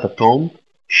פצצת אטום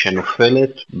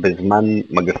שנופלת בזמן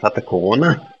מגפת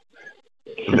הקורונה,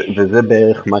 וזה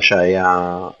בערך מה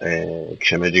שהיה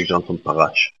כשמג'יק ג'ונסון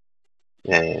פרש.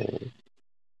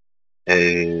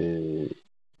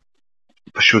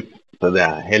 פשוט, אתה יודע,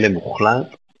 הלם מוחלט,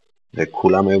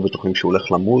 וכולם היו בטוחים שהוא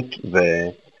הולך למות,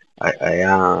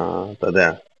 והיה, אתה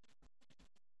יודע,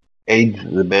 איידס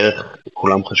זה בערך,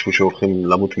 כולם חשבו שהולכים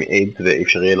למות מאיידס, ואי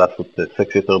אפשר יהיה לעשות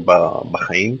סקס יותר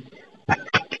בחיים.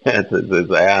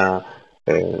 זה היה,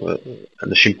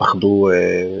 אנשים פחדו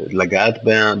לגעת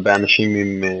באנשים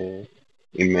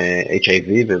עם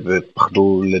HIV,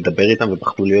 ופחדו לדבר איתם,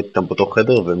 ופחדו להיות איתם באותו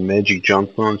חדר, ומג'יק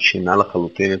ג'ונסון שינה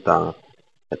לחלוטין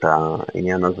את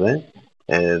העניין הזה,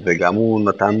 וגם הוא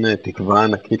נתן תקווה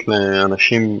ענקית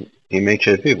לאנשים עם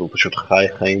HIV, והוא פשוט חי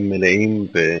חיים מלאים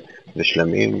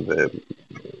ושלמים,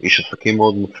 ואיש עסקים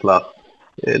מאוד מוצלח,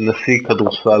 נשיא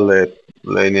כדורסל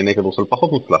לענייני כדורסל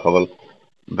פחות מוצלח, אבל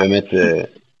באמת,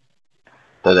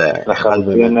 אתה יודע,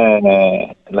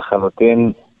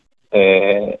 לחלוטין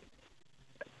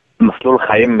מסלול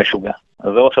חיים משוגע.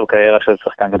 אז זהו עכשיו קריירה של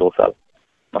שחקן כדורסל.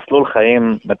 מסלול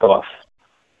חיים מטורף.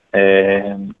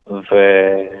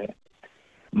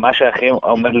 ומה שהכי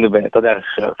עומד לי, אתה יודע,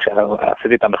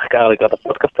 כשעשיתי את המחקר לקראת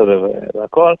הפודקאסט הזה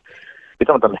והכל,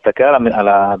 פתאום אתה מסתכל על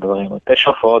הדברים, 9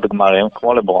 הופעות גמרים,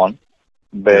 כמו לברון,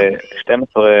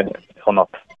 ב-12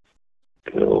 עונות.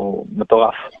 כאילו,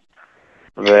 מטורף.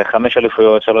 ו5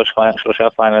 אליפויות, 3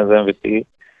 פיינלס MVP,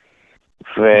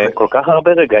 וכל כך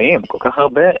הרבה רגעים, כל כך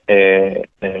הרבה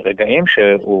רגעים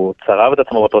שהוא צרב את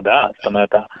עצמו בתודעה, זאת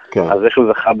אומרת, על זה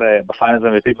שהוא זכה בפיינלס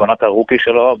MVP, בעונת הרוקי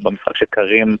שלו, במשחק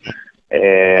שקרים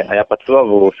היה פצוע,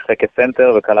 והוא שיחק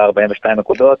כסנטר וקלה 42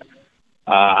 נקודות,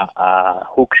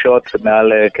 ההוק שוט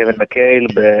מעל קווין מקייל,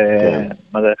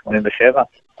 מה זה, 87?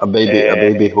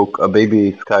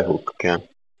 הבייבי סקאי הוק, כן.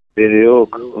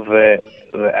 בדיוק,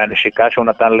 והנשיקה שהוא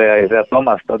נתן לאיזיה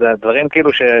תומאס, אתה יודע, דברים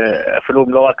כאילו שאפילו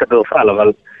לא רק כדורסל,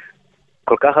 אבל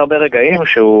כל כך הרבה רגעים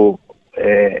שהוא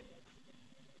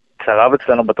צרב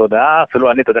אצלנו בתודעה,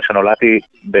 אפילו אני, אתה יודע, שנולדתי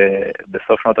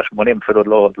בסוף שנות ה-80, אפילו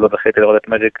עוד לא זכיתי לראות את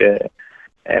מג'יק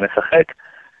משחק,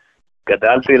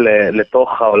 גדלתי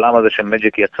לתוך העולם הזה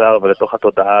שמג'יק יצר, ולתוך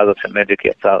התודעה הזאת שמג'יק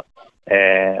יצר,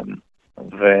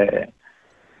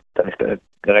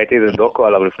 ראיתי איזה דוקו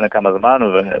עליו לפני כמה זמן,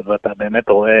 ואתה באמת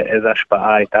רואה איזה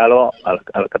השפעה הייתה לו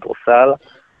על כדורסל,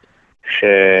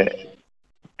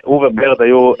 שהוא וברד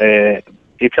היו,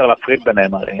 אי אפשר להפריד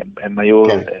ביניהם, הם היו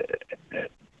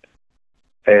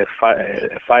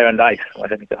fire and ice, מה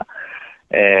שנקרא.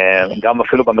 גם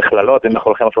אפילו במכללות, אם אנחנו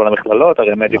הולכים אפילו למכללות,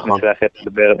 הרי מג'יק מצליח את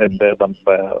ברד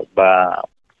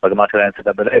בגמר של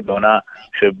ה-NCAA, בעונה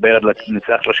שברד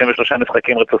ניצח 33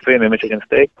 משחקים רצופים עם מישיגן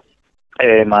סטייט,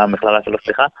 מהמכללה שלו,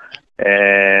 סליחה,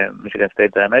 מישיגן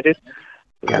סטייט זה המג'יק,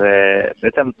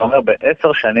 ובעצם אתה אומר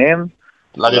ב10 שנים,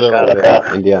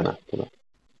 אינדיאנה,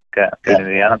 כן,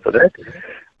 אינדיאנה צודק,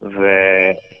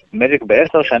 ומג'יק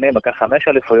ב10 שנים לקח 5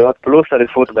 אליפויות, פלוס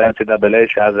אליפות ב-NCAA,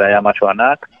 שאז זה היה משהו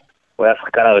ענק, הוא היה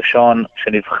השחקן הראשון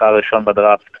שנבחר ראשון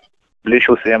בדראפט, בלי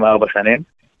שהוא סיים 4 שנים,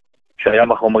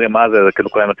 שהיום אנחנו אומרים מה זה, זה כאילו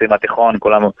כולם יוצאים מהתיכון,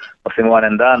 כולם עושים one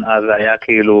and done, אז זה היה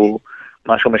כאילו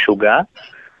משהו משוגע,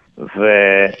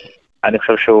 ואני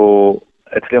חושב שהוא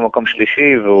אצלי מקום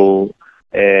שלישי, והוא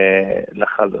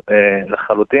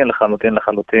לחלוטין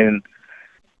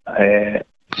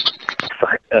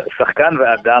שחקן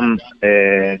ואדם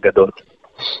גדול.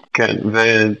 כן,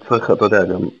 וצריך, אתה יודע,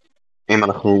 גם אם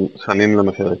אנחנו שמים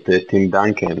למשל את טים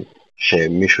דנקן,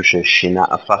 שמישהו ששינה,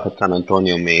 הפך את סן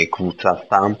אנטוניו מקבוצה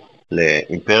סתם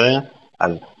לאימפריה,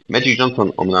 אז מג'יק ג'ונסון,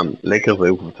 אמנם לייקרס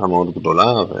היו קבוצה מאוד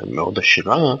גדולה ומאוד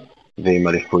עשירה, ועם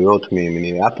אליפויות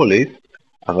ממיניאפוליס,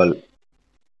 אבל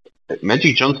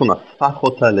מג'יק ג'ונסון הפך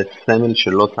אותה לסמל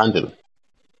של לוס אנג'לס,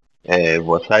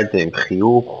 והוא עשה את זה עם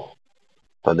חיוך,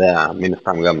 אתה יודע, מן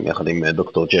הסתם גם יחד עם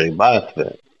דוקטור ג'רי באס,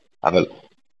 אבל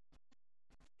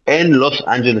אין לוס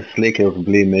אנג'לס לייקרס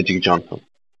בלי מג'יק ג'ונסון,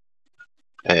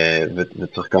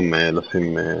 וצריך גם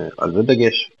לשים על זה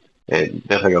דגש.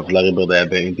 דרך אגב, לארי ברד היה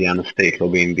באינדיאנה סטייט, לא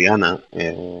באינדיאנה,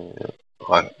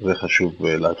 רק זה חשוב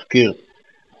להזכיר,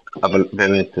 אבל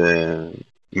באמת,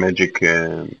 מג'יק,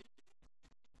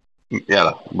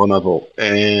 יאללה, בוא נעבור.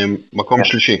 מקום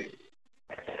שלישי.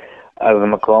 אז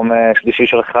מקום שלישי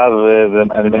שלך,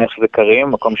 ואני מניח שזה קרים,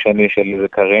 מקום שני שלי זה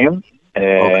קרים.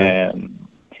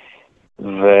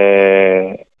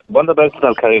 ובוא נדבר קצת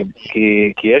על קרים,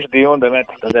 כי יש דיון באמת,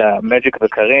 אתה יודע, מג'יק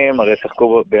וקרים, הרי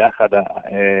שיחקו ביחד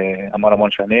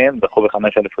המון שנים, זכו ב5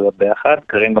 אליפויות ביחד,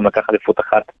 קרים גם לקח אליפות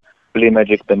אחת בלי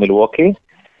מג'יק במילווקי,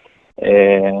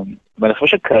 ואני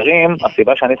חושב שקרים,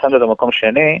 הסיבה שאני שם את זה במקום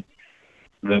שני,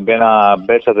 בין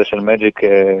הבץ' הזה של מג'יק,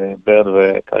 ברד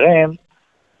וקרים,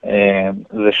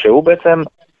 זה שהוא בעצם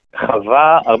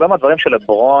חווה, הרבה מהדברים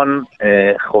שלברון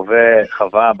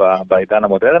חווה בעידן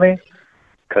המודרני,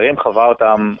 קרים חווה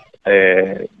אותם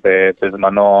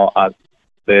בזמנו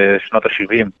בשנות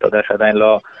ה-70, אתה יודע שעדיין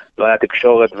לא היה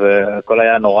תקשורת והכל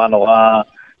היה נורא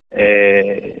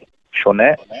שונה,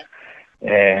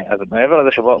 אז מעבר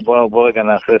לזה שבוא רגע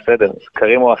נעשה סדר,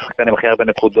 קרים הוא השחקן עם הכי הרבה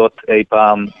נקודות אי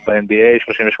פעם ב-NBA,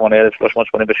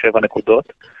 38,387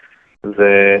 נקודות,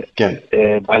 זה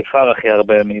ביפר הכי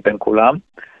הרבה מבין כולם,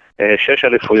 6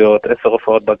 אליפויות, 10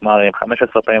 הופעות בגמרים,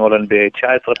 15 פעמים אול NBA,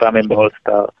 19 פעמים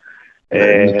באולסטאר,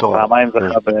 פעמיים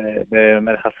זכה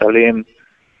במלך הסלים,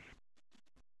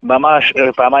 ממש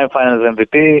פעמיים פיינלס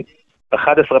MVP,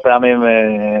 11 פעמים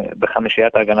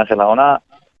בחמישיית ההגנה של העונה,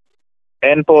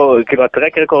 אין פה, כאילו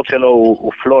הטרק רקורד שלו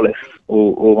הוא פלולס,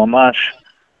 הוא ממש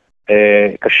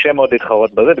קשה מאוד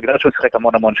להתחרות בזה, בגלל שהוא שחק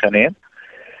המון שנים,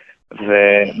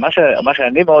 ומה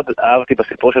שאני מאוד אהבתי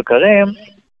בסיפור של קרים,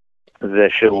 זה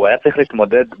שהוא היה צריך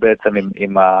להתמודד בעצם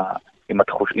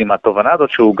עם התובנה הזאת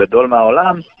שהוא גדול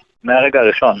מהעולם, מהרגע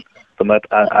הראשון. זאת אומרת,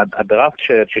 הדראפט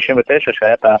של 69,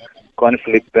 שהיה את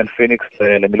הקונפליקט בין פיניקס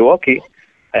למילווקי,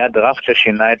 היה דראפט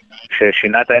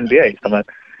ששינה את ה-NBA. זאת אומרת,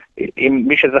 אם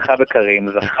מי שזכה בקרים,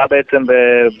 זכה בעצם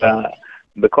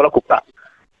בכל הקופה.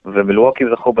 ומילווקי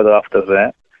זכו בדראפט הזה,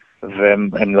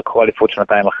 והם לקחו אליפות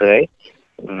שנתיים אחרי.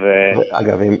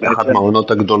 אגב, עם אחת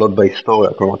מהעונות הגדולות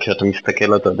בהיסטוריה, כלומר, כשאתה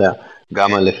מסתכל, אתה יודע,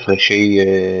 גם על הפרשי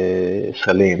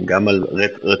סלים, גם על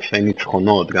רצפי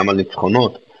ניצחונות, גם על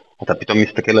ניצחונות, אתה פתאום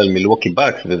מסתכל על מילווקי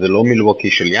בקס, וזה לא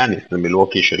מילווקי של יאניס, זה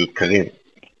מילווקי של קרים.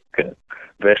 כן,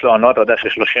 ויש לו עונות, אתה יודע, של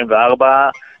 34,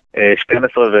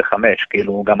 12 ו-5,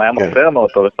 כאילו, הוא גם היה מוסר מאוד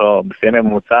טוב, יש לו בסיים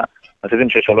ממוצע, עשיתם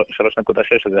של 3.6,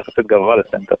 שזה יחסית גבוה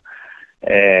לסנטר.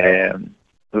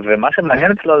 ומה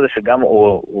שמעניין אצלו זה שגם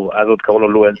אז עוד קראו לו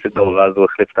לו אנסידור, ואז הוא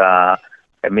החליף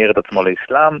המיר את עצמו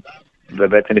לאסלאם,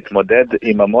 ובעצם התמודד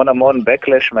עם המון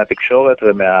בקלש מהתקשורת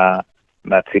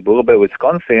מהציבור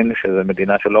בוויסקונסין, שזו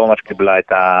מדינה שלא ממש קיבלה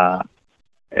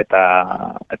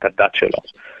את הדת שלו.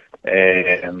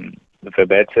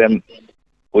 ובעצם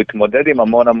הוא התמודד עם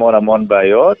המון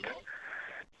בעיות,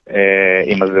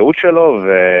 עם הזהות שלו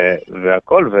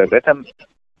והכל, ובעצם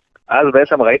אז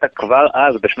בעצם ראית כבר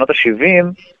אז בשנות ה-70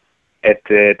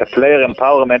 את הפלייר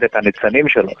אמפאורמנט, את הניצנים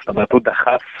שלו, זאת אומרת הוא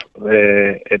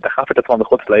דחף את עצמו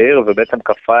מחוץ לעיר ובעצם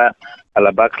כפה על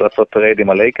הבאקס לעשות טרייד עם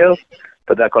הלייקרס,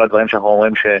 אתה יודע כל הדברים שאנחנו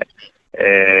אומרים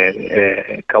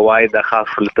שקוואי דחף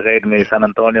לטרייד מסן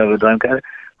אנטוניו ודברים כאלה,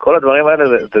 כל הדברים האלה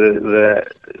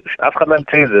אף אחד לא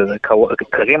המציא את זה,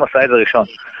 קרים עשה את זה ראשון.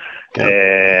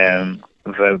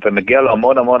 ומגיע לו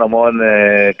המון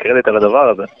קרדיט על הדבר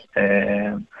הזה.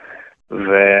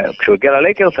 וכשהוא הגיע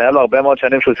ללייקרס היה לו הרבה מאוד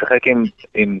שנים שהוא שיחק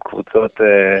עם קבוצות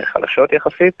חלשות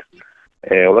יחסית,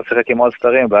 הוא לא שיחק עם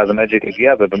אולסטרים, ואז המג'יק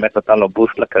הגיע ובאמת נתן לו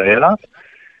בוסט לקריירה,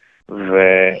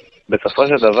 ובסופו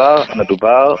של דבר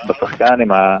מדובר בשחקן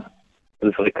עם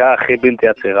הזריקה הכי בלתי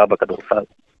עצירה בכדורסל.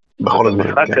 בכל הזמן,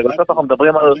 כן. אנחנו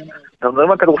מדברים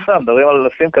על כדורסל, מדברים על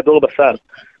לשים כדור בסל,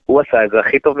 הוא עשה את זה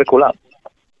הכי טוב מכולם.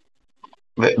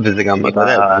 וזה גם, אתה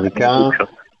יודע, זריקה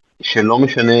שלא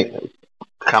משנה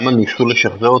כמה ניסו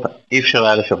לשחזר אותה, אי אפשר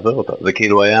היה לשחזר אותה, זה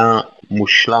כאילו היה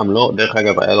מושלם, לא? דרך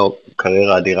אגב, היה לו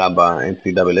קריירה אדירה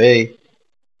ב-NCAA,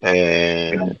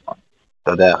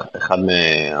 אתה יודע, אחד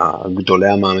מהגדולי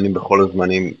המאמנים בכל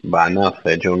הזמנים בענף,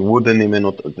 ג'ון וודן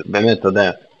ממנו, באמת, אתה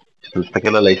יודע, כשאתה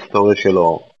מסתכל על ההיסטוריה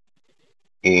שלו,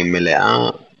 היא מלאה,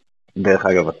 דרך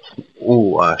אגב,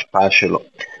 ההשפעה שלו,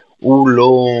 הוא לא,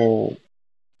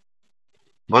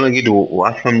 בוא נגיד, הוא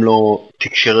אף פעם לא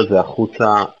תקשר את זה החוצה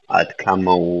עד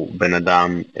כמה הוא בן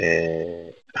אדם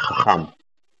חכם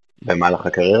במהלך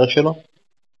הקריירה שלו,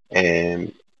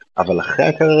 אבל אחרי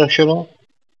הקריירה שלו,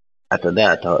 אתה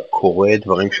יודע, אתה קורא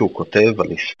דברים שהוא כותב על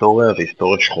היסטוריה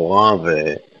והיסטוריה שחורה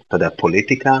ואתה יודע,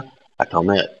 פוליטיקה, אתה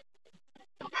אומר,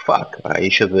 פאק,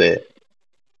 האיש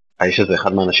הזה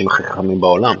אחד מהאנשים הכי חכמים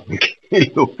בעולם,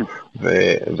 כאילו,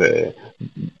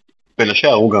 בין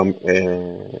השאר הוא גם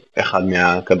אחד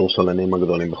מהכדורסלנים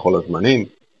הגדולים בכל הזמנים.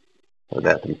 אתה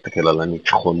יודע, אתה מסתכל על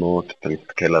הניצחונות, אתה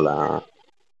מסתכל על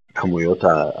הכמויות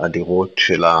האדירות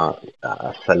של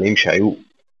הסלים שהיו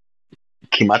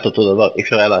כמעט אותו דבר, אי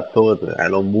אפשר היה לעצור את זה, היה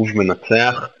לו מוב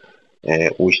מנצח,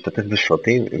 הוא השתתף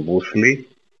בסרטים עם ברוס לי,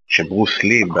 שברוס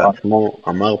לי בעצמו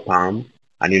אמר פעם,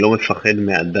 אני לא מפחד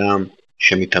מאדם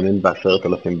שמתאמן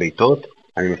ב10,000 בעיטות,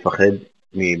 אני מפחד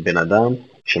מבן אדם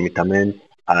שמתאמן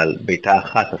על בעיטה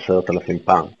אחת 10,000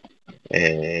 פעם.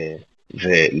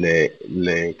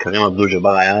 ולקרים אבדול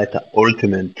ג'אבר היה את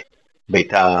האולטימנט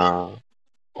בעיטה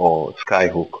או סקאי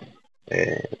הוק,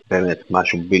 באמת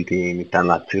משהו בלתי ניתן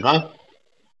לעצירה,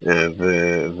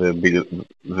 וזה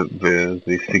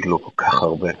השיג לו כל כך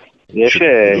הרבה.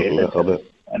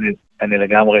 אני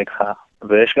לגמרי איתך,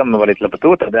 ויש גם אבל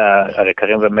התלבטות, אתה יודע, הרי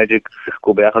קרים ומג'יק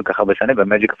שיחקו ביחד כך הרבה שנים,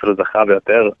 ומג'יק אפילו זכה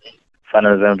ביותר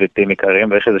פאנלס MVP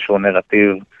מקרים, ויש איזשהו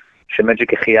נרטיב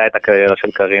שמג'יק החיה את הקריירה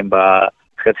של קרים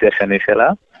בחצי השני שלה,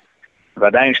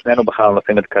 ועדיין שנינו בחרנו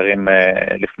לשים את קרים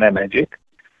לפני מג'יק.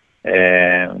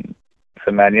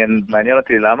 זה מעניין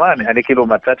אותי למה, אני כאילו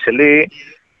מהצד שלי,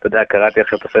 אתה יודע, קראתי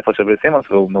עכשיו את הספר של ביל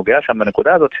סימונס, והוא נוגע שם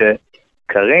בנקודה הזאת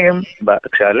שקרים,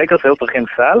 כשהלייקרס היו צריכים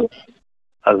סל,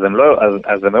 אז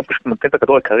הם היו פשוט נותנים את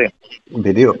הכדור לקרים.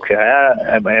 בדיוק.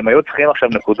 הם היו צריכים עכשיו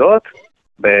נקודות,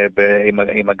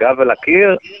 עם הגב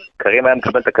ולקיר, קרים היה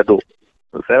מקבל את הכדור.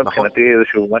 זה מבחינתי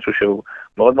איזשהו משהו שהוא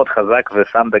מאוד מאוד חזק,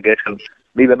 ושם דגש על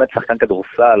מי באמת שחקן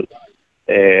כדורסל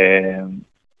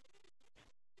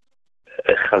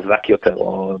חזק יותר,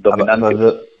 או דומיננטי.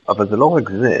 אבל זה לא רק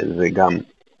זה, זה גם,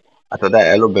 אתה יודע,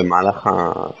 היה לו במהלך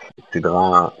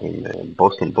הסדרה עם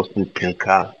בוסטון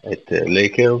פרקה את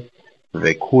לייקר,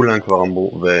 וכולם כבר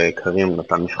אמרו, וקרים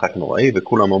נתן משחק נוראי,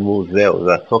 וכולם אמרו, זהו,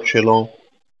 זה הסוף שלו,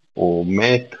 הוא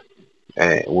מת,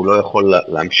 הוא לא יכול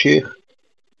להמשיך,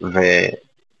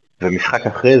 ומשחק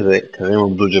אחרי זה, קרים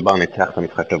אבדול ג'אבר ניצח את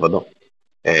המשחק לבדו,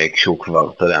 כשהוא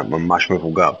כבר, אתה יודע, ממש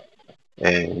מבוגר.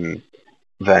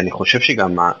 ואני חושב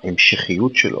שגם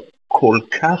ההמשכיות שלו, כל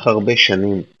כך הרבה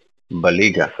שנים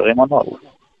בליגה. 20 עונות.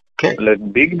 כן.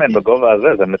 לביגמן בגובה הזה,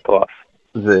 זה מטורף.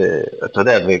 אתה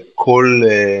יודע,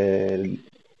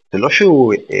 זה לא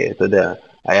שהוא, אתה יודע,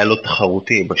 היה לו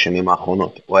תחרותי בשנים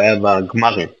האחרונות, הוא היה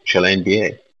בגמרים של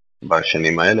ה-NBA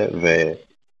בשנים האלה,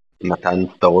 ונתן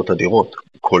סדרות אדירות,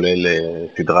 כולל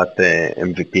סדרת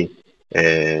MVP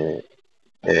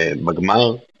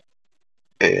בגמר,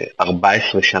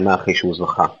 14 שנה אחרי שהוא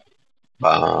זכה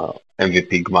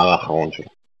ב-MVP גמר האחרון שלו.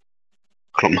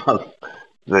 כלומר,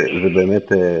 זה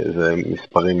באמת, זה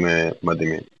מספרים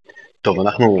מדהימים. טוב,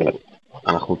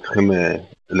 אנחנו צריכים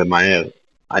למהר.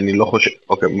 אני לא חושב,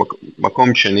 אוקיי,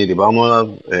 מקום שני דיברנו עליו.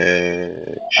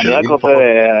 אני רק רוצה,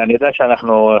 אני יודע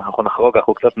שאנחנו נחרוג,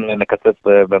 אנחנו קצת נקצץ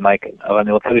במייקל, אבל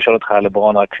אני רוצה לשאול אותך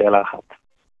לברון רק שאלה אחת.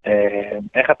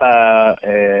 איך אתה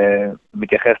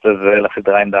מתייחס לזה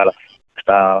לסדרה עם דאלאס,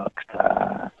 כשאתה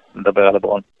מדבר על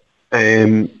לברון?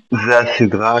 זה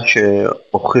הסדרה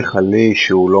שהוכיחה לי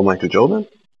שהוא לא מייקל ג'ורדן?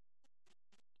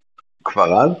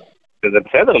 כבר אז? זה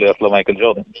בסדר להיות לא מייקל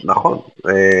ג'ורדן. נכון.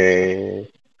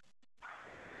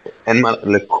 אין מה,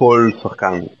 לכל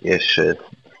שחקן יש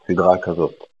סדרה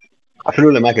כזאת. אפילו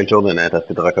למייקל ג'ורדן הייתה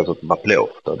סדרה כזאת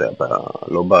בפלייאוף, אתה יודע,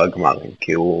 לא בגמרים,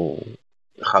 כי הוא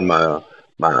אחד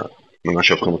ממה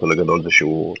שהופכים אותו לגדול זה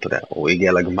שהוא, אתה יודע, הוא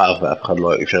הגיע לגמר ואף אחד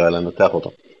לא אפשר היה לנצח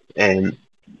אותו.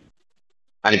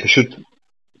 אני פשוט,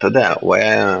 אתה יודע, הוא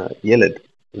היה ילד,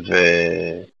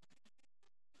 והוא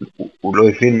לא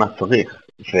הבין מה צריך,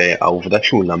 והעובדה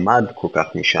שהוא למד כל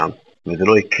כך משם, וזה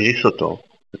לא הקריס אותו,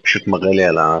 זה פשוט מראה לי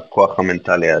על הכוח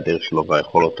המנטלי האדיר שלו,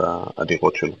 והיכולות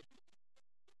האדירות שלו.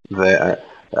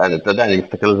 ואתה יודע, אני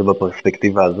מסתכל על זה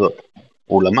בפרספקטיבה הזאת,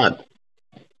 הוא למד.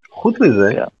 חוץ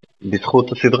מזה,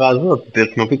 בזכות הסדרה הזאת,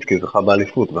 דירק נוביצקי זכה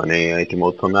באליפות, ואני הייתי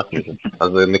מאוד שמח מזה. אז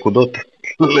נקודות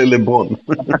ללברון.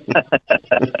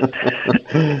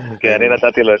 כן, אני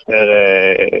נתתי לו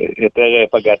יותר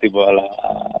פגעתי בו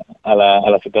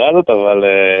על הסדרה הזאת, אבל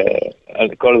על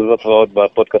כל זאת ועוד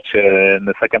בפודקאסט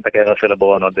שנסכם את הקריירה של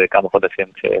לברון עוד כמה חודשים,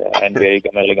 כשה-NBA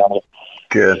ייגמר לגמרי.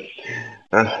 כן,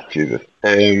 ג'יזוס.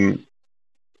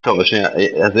 טוב,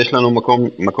 אז יש לנו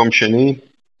מקום שני.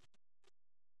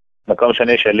 מקום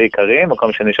שני שלי קרים,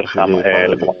 מקום שני שלך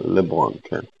לברון. לברון,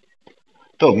 כן.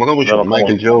 טוב, מקום ראשון,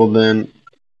 מייקל ג'ורדן.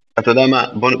 אתה יודע מה,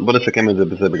 בוא נסכם את זה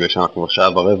בזה, בגלל שאנחנו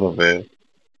עכשיו ברבע,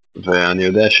 ואני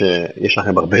יודע שיש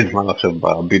לכם הרבה זמן עכשיו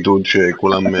בבידוד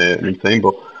שכולם נמצאים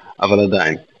בו, אבל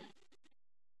עדיין.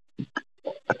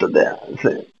 אתה יודע,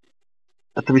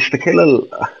 אתה מסתכל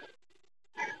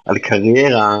על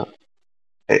קריירה,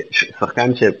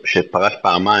 שחקן שפרש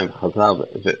פעמיים וחזר,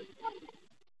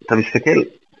 ואתה מסתכל,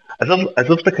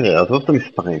 עזוב את הקריירה, עזוב את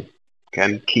המספרים,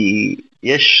 כן? כי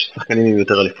יש שחקנים עם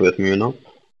יותר אליפויות ממנו,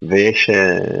 ויש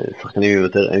שחקנים עם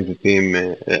יותר MVPים,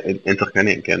 אין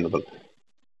שחקנים, כן? אבל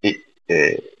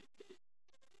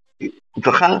הוא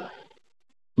זכה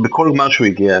בכל גמר שהוא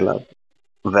הגיע אליו,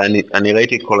 ואני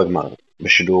ראיתי את כל הגמר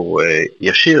בשידור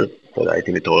ישיר, אתה יודע,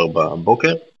 הייתי מתעורר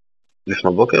בבוקר,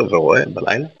 לפנות בוקר, ורואה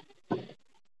בלילה,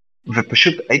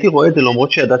 ופשוט הייתי רואה את זה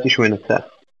למרות שידעתי שהוא ינצח.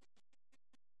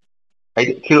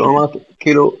 כאילו אמרתי,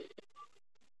 כאילו,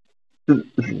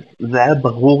 זה היה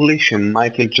ברור לי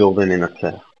שמייקל ג'ורדן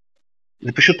ינצח.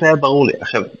 זה פשוט היה ברור לי.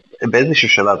 עכשיו, באיזשהו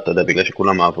שלב, אתה יודע, בגלל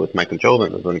שכולם אהבו את מייקל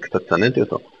ג'ורדן, אז אני קצת צננתי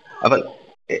אותו, אבל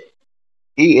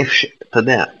אתה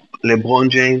יודע, לברון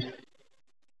ג'יימס,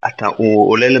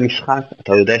 הוא עולה למשחק,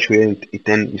 אתה יודע שהוא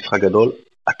ייתן משחק גדול,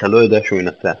 אתה לא יודע שהוא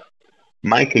ינצח.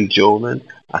 מייקל ג'ורדן,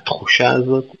 התחושה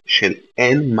הזאת של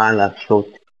אין מה לעשות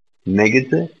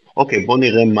נגד זה, אוקיי, בוא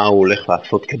נראה מה הוא הולך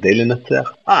לעשות כדי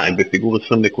לנצח. הם בפיגור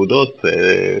 20 נקודות,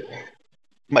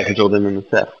 מייקל ג'ורדן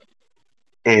מנצח.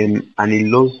 אני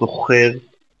לא זוכר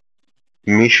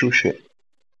מישהו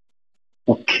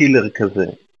שהוא קילר כזה,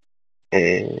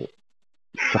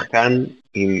 שחקן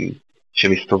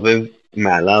שמסתובב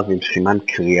מעליו עם סימן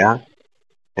קריאה,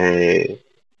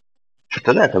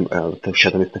 שאתה יודע,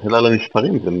 כשאתה מסתכל על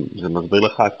המספרים, זה מסביר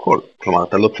לך הכל. כלומר,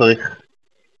 אתה לא צריך...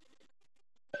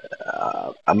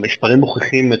 המספרים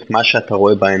מוכיחים את מה שאתה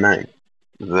רואה בעיניים.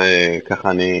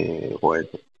 וככה אני רואה את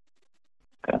זה.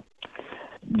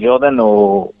 ג'ורדן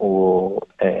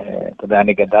אתה יודע,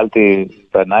 אני גדלתי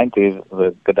ב-90s,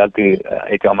 וגדלתי,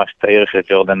 הייתי ממש צעיר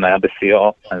שג'ורדן היה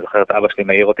בשיאו. אני זוכר את אבא שלי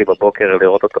מעיר אותי בבוקר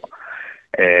לראות אותו.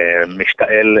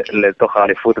 משתעל לתוך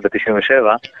האליפות ב-97,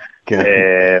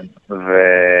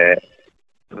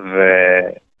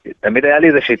 ותמיד היה לי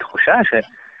איזושהי תחושה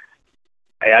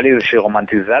שהיה לי איזושהי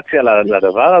רומנטיזציה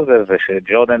לדבר הזה,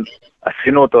 ושג'ורדן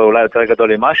עשינו אותו אולי יותר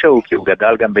גדול ממשהו, כי הוא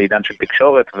גדל גם בעידן של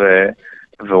תקשורת,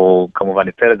 והוא כמובן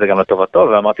ניצל את זה גם לטובתו,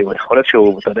 ואמרתי, יכול להיות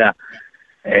שהוא, אתה יודע,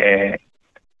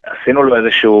 עשינו לו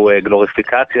איזשהו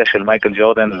גלוריפיקציה של מייקל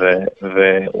ג'ורדן,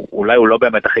 ואולי הוא לא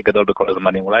באמת הכי גדול בכל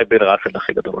הזמנים, אולי ביל ראסל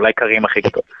הכי גדול, אולי קרים הכי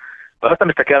גדול. ואז אתה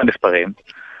מסתכל על המספרים,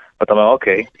 ואתה אומר,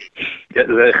 אוקיי,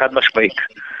 זה אחד משמעית.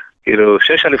 כאילו,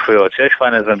 6 אליפויות, 6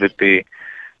 פיינלס MVP,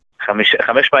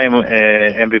 5 פעמים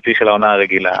MVP של העונה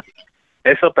הרגילה,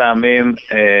 10 פעמים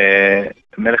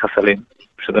מלך הסלים,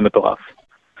 שזה מטורף.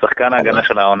 שחקן ההגנה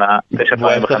של העונה, 9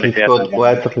 פעמים בחמישיית. הוא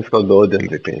היה צריך לזכות בעוד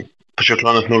MVP. פשוט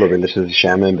לא נתנו לו בגלל שזה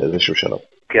שעמם באיזשהו שלב.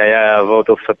 כי היה vote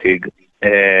of fatigue.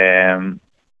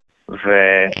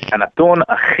 והנתון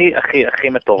הכי הכי הכי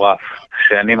מטורף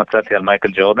שאני מצאתי על מייקל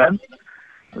ג'ורדן,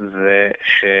 זה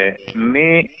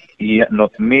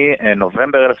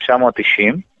שמנובמבר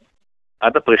 1990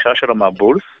 עד הפרישה שלו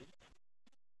מהבולס,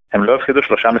 הם לא הפסידו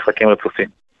 3 משחקים רצופים.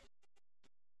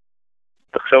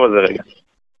 תחשוב על זה רגע.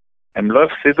 הם לא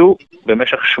הפסידו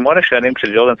במשך 8 שנים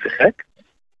כשג'ורדן שיחק,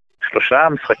 3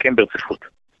 משחקים ברציפות.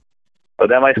 אתה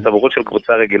יודע מה ההסתברות של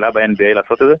קבוצה רגילה ב-NBA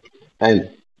לעשות את זה?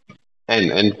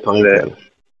 אין דברים כאלה.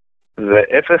 זה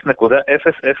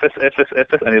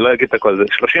 0.0000, אני לא אגיד את הכל, זה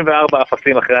 34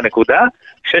 אפסים אחרי הנקודה,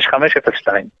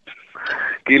 6502.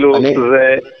 כאילו,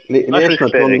 זה משהו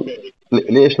היסטרי.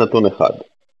 לי יש נתון אחד.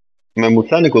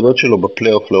 ממוצע נקודות שלו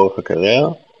בפלייאוף לאורך הקריירה,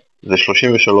 זה 33.45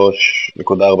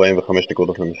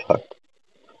 נקודות למשחק.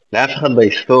 לאף אחד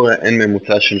בהיסטוריה אין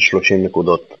ממוצע של 30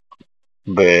 נקודות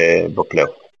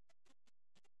בפלייאוף.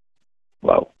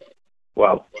 וואו.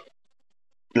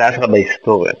 לאף אחד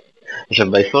בהיסטוריה.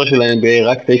 עכשיו, בהיסטוריה של ה-NBA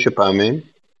רק 9 פעמים,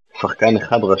 שחקן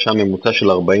אחד רשם ממוצע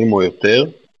של 40 או יותר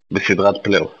בסדרת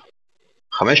פלייאוף.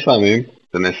 5 פעמים,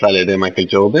 זה נעשה על ידי מייקל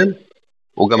ג'ורדן,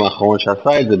 הוא גם האחרון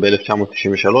שעשה את זה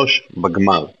ב-1993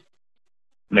 בגמר.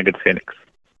 נגד פיניקס.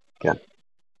 כן.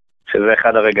 שזה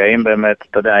אחד הרגעים באמת,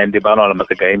 אתה יודע, אם דיברנו על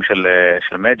הרגעים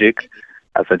של מג'יק,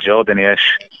 אז לג'ורדן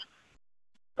יש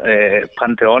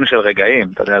פנתיאון של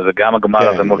רגעים, אתה יודע, זה גם הגמר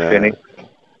הזה מול פיניקס,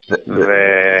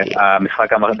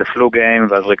 והמשחק The Flu Game,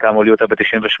 והזריקה מול יוטה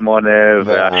ב-98,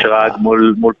 והשרג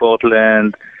מול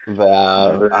פורטלנד.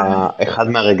 ואחד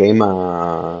מהרגעים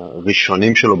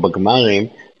הראשונים שלו בגמרים,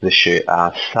 זה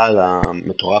שהסל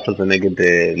המטורף הזה נגד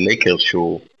לייקרס,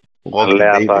 שהוא רוב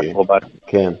בייבי.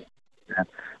 כן.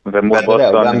 ומול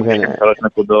בוסטון, 3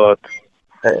 נקודות.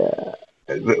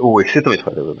 הוא הפסיד את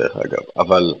המשחק הזה דרך אגב,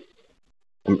 אבל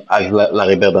אז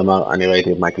לארי ברד אמר, אני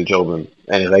ראיתי את מייקל ג'ורדן,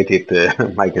 ראיתי את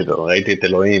מייקל ג'ורדן, ראיתי את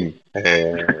אלוהים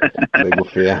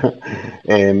בגופיה.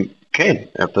 כן,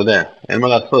 אתה יודע, אין מה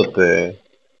לעשות,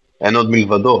 אין עוד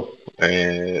מלבדו,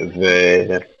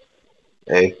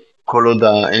 וכל עוד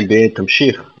ה-NBA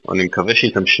תמשיך, אני מקווה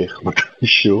שהיא תמשיך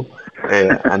מתישהו,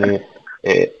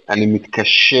 אני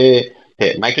מתקשה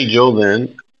מייקל ג'ורדן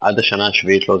עד השנה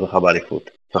השביעית לא זכה באליפות,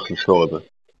 צריך לזכור את זה.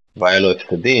 והיה לו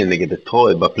הפסדים נגד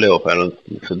דטרויט בפלייאוף, היה לו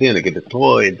הפסדים נגד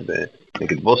דטרויט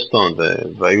ונגד בוסטון,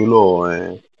 והיו לו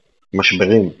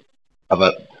משברים.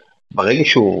 אבל ברגע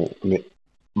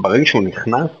שהוא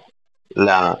נכנס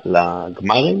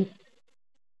לגמרים,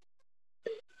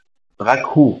 רק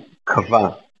הוא קבע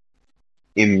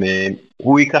אם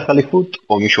הוא ייקח אליפות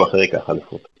או מישהו אחר ייקח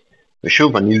אליפות.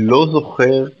 ושוב, אני לא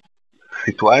זוכר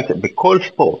סיטואציה, בכל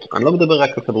ספורט, אני לא מדבר רק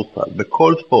על כדורסל,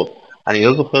 בכל ספורט, אני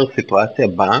לא זוכר סיטואציה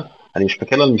בה, אני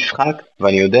מסתכל על משחק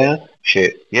ואני יודע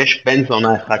שיש בן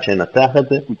זונה אחד שינתח את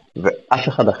זה, ואף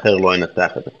אחד אחר לא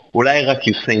ינתח את זה. אולי רק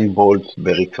יוסיין בולט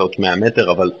בריצות 100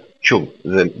 מטר, אבל שוב,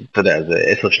 זה, אתה יודע, זה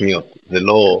 10 שניות, זה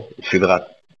לא סדרת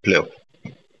פלייאוף.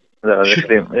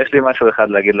 יש לי משהו אחד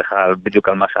להגיד לך בדיוק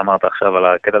על מה שאמרת עכשיו, על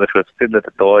הקטע הזה שהוא הפסיד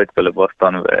לדטרויט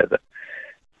ולבוסטון וזה.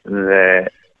 זה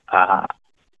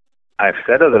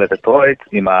ההפסד הזה לדטרויט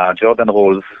עם הג'ורדן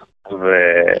רולס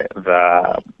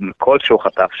והקוד שהוא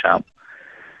חטף שם,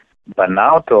 בנה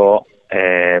אותו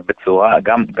בצורה,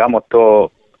 גם אותו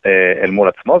אל מול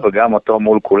עצמו וגם אותו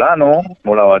מול כולנו,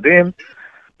 מול האוהדים,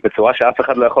 בצורה שאף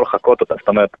אחד לא יכול לחכות אותה. זאת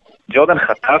אומרת, ג'ורדן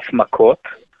חטף מכות,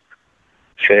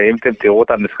 שאם אתם תראו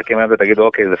את המשחקים האלה ותגידו,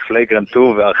 אוקיי, זה פלייגרנט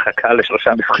 2 והרחקה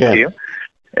ל3 משחקים,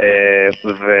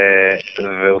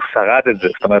 והוא שרד את זה,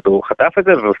 זאת אומרת, הוא חטף את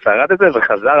זה והוא שרד את זה,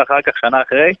 וחזר אחר כך שנה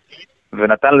אחרי,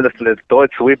 ונתן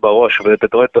לדטרויט סוויפ בראש,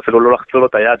 ולדטרויט אפילו לא לחצו לו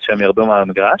את היד שהם ירדו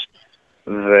מהמגרש,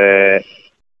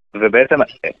 ובעצם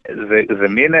זה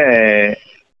מין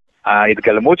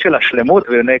ההתגלמות של השלמות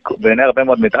בעיני הרבה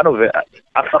מאוד מאיתנו,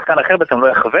 ואף שחקן אחר בעצם לא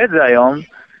יחווה את זה היום,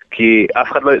 כי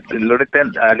אף אחד לא ניתן,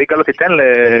 הליגה לא תיתן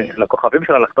לכוכבים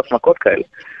שלה לחטוף מכות כאלה.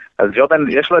 אז ג'ורדן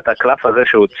יש לו את הקלף הזה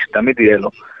שתמיד יהיה לו,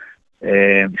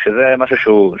 שזה משהו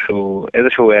שהוא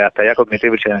איזשהו הטיה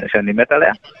קוגניטיבית שאני מת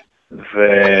עליה.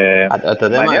 אתה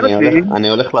יודע מה, אני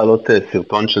הולך לעלות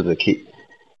סרטון של זה,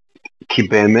 כי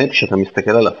באמת כשאתה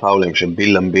מסתכל על הפאולים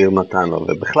שביל למביר נתן לו,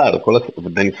 ובכלל,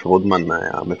 ודניס רודמן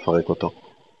היה מפרק אותו,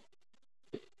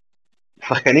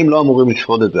 שחקנים לא אמורים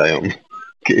לשפוט את זה היום,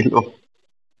 כאילו.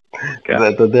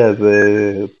 ואתה יודע,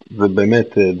 זה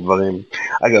באמת דברים.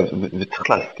 אגב, וצריך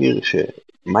להזכיר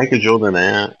שמייקל ג'ורדן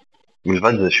היה,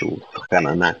 מלבד זה שהוא שחקן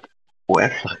ענק, הוא היה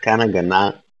שחקן הגנה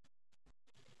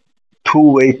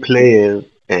two-way player.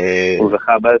 הוא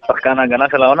זכה בשחקן ההגנה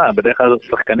של העונה, בדרך כלל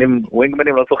שחקנים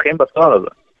ווינגמנים לא זוכים בתואר הזה,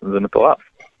 זה מטורף.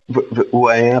 והוא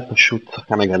היה פשוט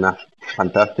שחקן הגנה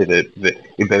פנטסטי,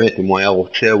 ובאמת, אם הוא היה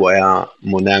רוצה, הוא היה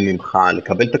מונע ממך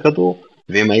לקבל את הכדור,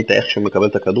 ואם היית איכשהו מקבל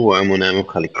את הכדור, הוא היה מונע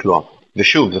ממך לקלוע.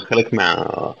 ושוב, זה חלק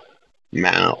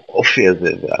מהאופי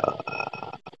הזה,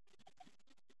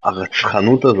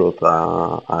 והרצחנות הזאת,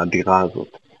 האדירה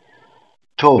הזאת.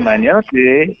 טוב. מעניין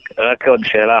אותי רק עוד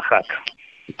שאלה אחת.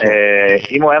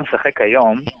 אם הוא היה משחק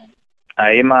היום,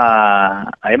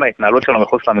 האם ההתנהלות שלו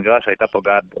מחוץ למגרש הייתה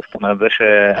פוגעת? זאת אומרת, זה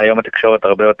שהיום התקשורת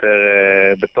הרבה יותר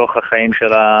בתוך החיים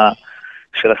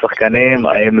של השחקנים,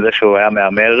 האם זה שהוא היה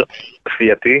מאמר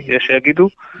כפייתי, יש שיגידו,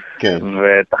 כן.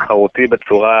 ותחרותי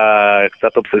בצורה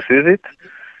קצת אובססיבית,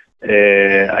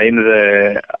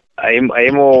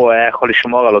 האם הוא היה יכול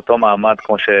לשמור על אותו מעמד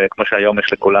כמו שהיום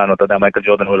יש לכולנו, אתה יודע, מייקל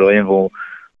ג'ורדן הוא אלוהים והוא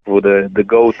the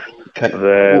goat. כן.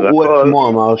 הוא עצמו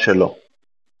אמר שלא.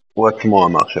 הוא עצמו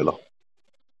אמר שלא.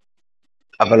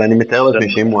 אבל אני מתאר לעצמי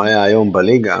שאם הוא היה היום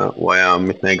בליגה, הוא היה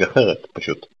מתנהג אחרת,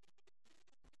 פשוט.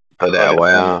 אתה יודע,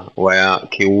 הוא היה,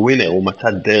 כי הוא ווינר, הוא מצא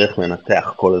דרך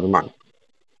לנצח כל הזמן.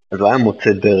 אז הוא היה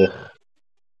מוצא דרך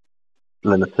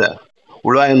לנצח.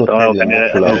 הוא לא היה נותן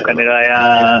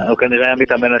הוא כנראה היה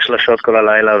מתאמן לשלשות כל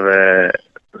הלילה,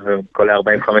 וכל 45%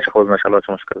 מהשלוש,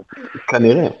 משהו כזה.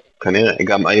 כנראה.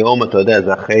 גם היום, אתה יודע,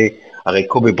 זה הרי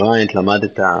קובי בריינט למד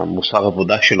את המוסר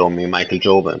עבודה שלו ממייקל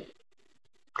ג'ורדן.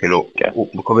 כאילו,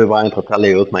 קובי בריינט רצה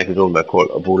להיות מייקל ג'ורדן בהכל,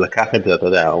 והוא לקח את זה, אתה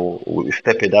יודע, הוא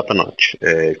step it up a notch,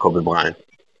 קובי בריינט.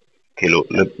 כאילו,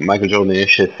 למייקל ג'ורדן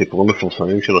יש סיפורים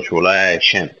מפורסמים שלו שהוא אולי היה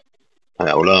ישן.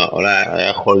 אולי היה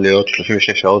יכול להיות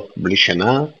 36 שעות בלי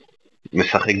שינה,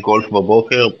 משחק גולף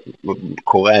בבוקר,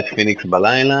 קורא את פיניקס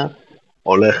בלילה,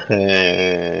 הולך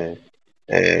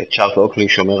צ'ארלס אוקלי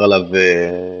שומר עליו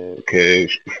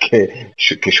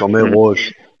כשומר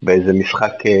ראש באיזה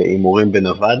משחק הימורים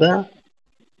בנבדה,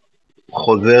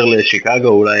 חוזר לשיקגו,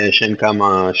 אולי ישן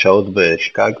כמה שעות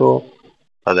בשיקגו,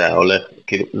 אתה יודע, הולך,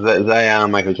 כאילו, זה היה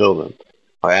מייקל ג'ורדן.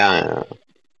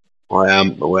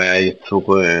 הוא היה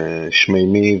ייצוג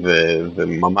שמימי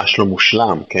וממש לא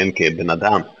מושלם, כן, כבן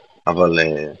אדם, אבל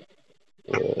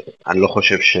אני לא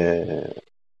חושב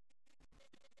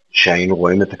שהיינו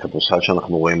רואים את הכדורסל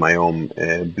שאנחנו רואים היום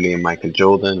בלי מייקל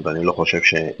ג'ורדן, ואני לא חושב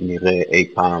שנראה אי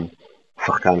פעם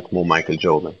שחקן כמו מייקל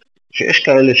ג'ורדן. שיש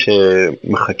כאלה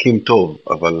שמחכים טוב,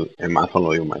 אבל הם אף פעם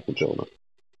לא היו מייקל ג'ורדן.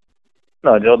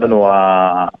 לא, ג'ורדן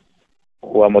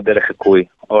הוא המודל לחיקוי,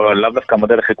 או לאו דווקא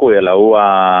המודל לחיקוי, אלא הוא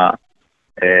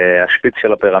השפיץ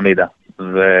של הפירמידה,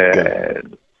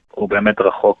 והוא באמת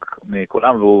רחוק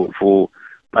מכולם,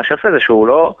 מה שעושה זה שהוא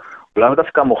לא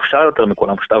דווקא מוכשר יותר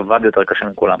מכולם, הוא עבד יותר קשה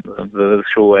מכולם, זה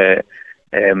איזשהו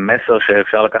מסר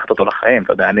שאפשר לקחת אותו לחיים.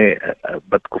 אתה יודע, אני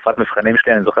בתקופת מבחנים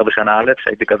שלי, אני זוכר בשנה א',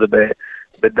 שהייתי כזה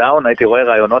בדאון, הייתי רואה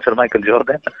רעיונות של מייקל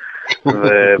ג'ורדן,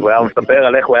 והוא היה מספר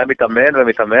על איך הוא היה מתאמן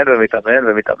ומתאמן ומתאמן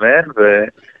ומתאמן,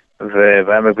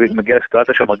 והיה מגיע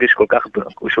לסיטואציה שהוא מרגיש כל כך,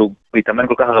 שהוא מתאמן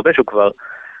כל כך הרבה, שהוא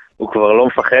כבר לא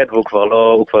מפחד, הוא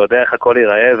כבר יודע איך הכל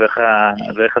ייראה,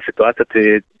 ואיך הסיטואציה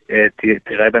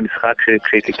תיראה במשחק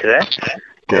כשהיא תקרה.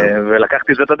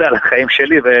 ולקחתי את זה, אתה יודע, לחיים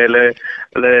שלי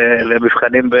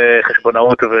ולמבחנים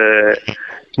בחשבונאות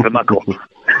ומקרו.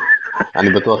 אני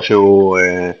בטוח שהוא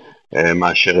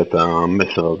מאשר את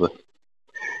המסר הזה.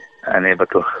 אני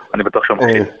בטוח שהוא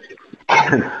מקשיב.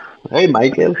 היי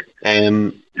מייקל,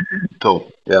 טוב,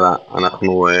 יאללה,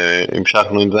 אנחנו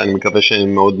המשכנו עם זה, אני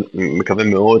מקווה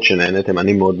מאוד שנהנתם,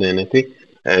 אני מאוד נהניתי,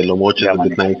 למרות שזה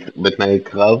בתנאי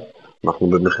קרב, אנחנו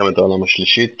במלחמת העולם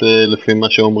השלישית לפי מה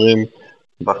שאומרים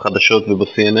בחדשות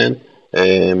וב-CNN,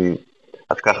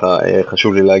 אז ככה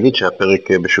חשוב לי להגיד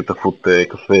שהפרק בשותפות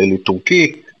קפה אלי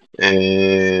טורקי,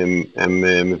 הם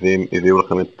הביאו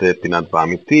לכם את פינת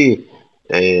באמיתי,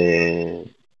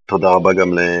 תודה רבה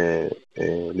גם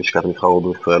ללשכת מסחר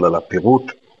בישראל על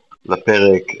הפירוט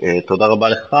לפרק, תודה רבה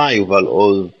לך יובל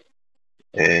עוז,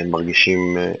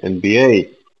 מרגישים NBA.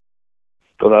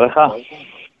 תודה לך.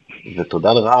 ותודה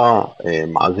לך,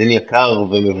 מאזין יקר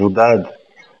ומבודד,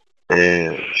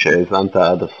 שהאזנת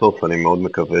עד הסוף, אני מאוד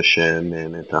מקווה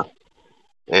שנהנית.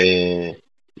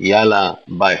 יאללה,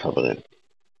 ביי חברים.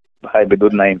 ביי,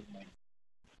 בידוד נעים.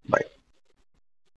 ביי.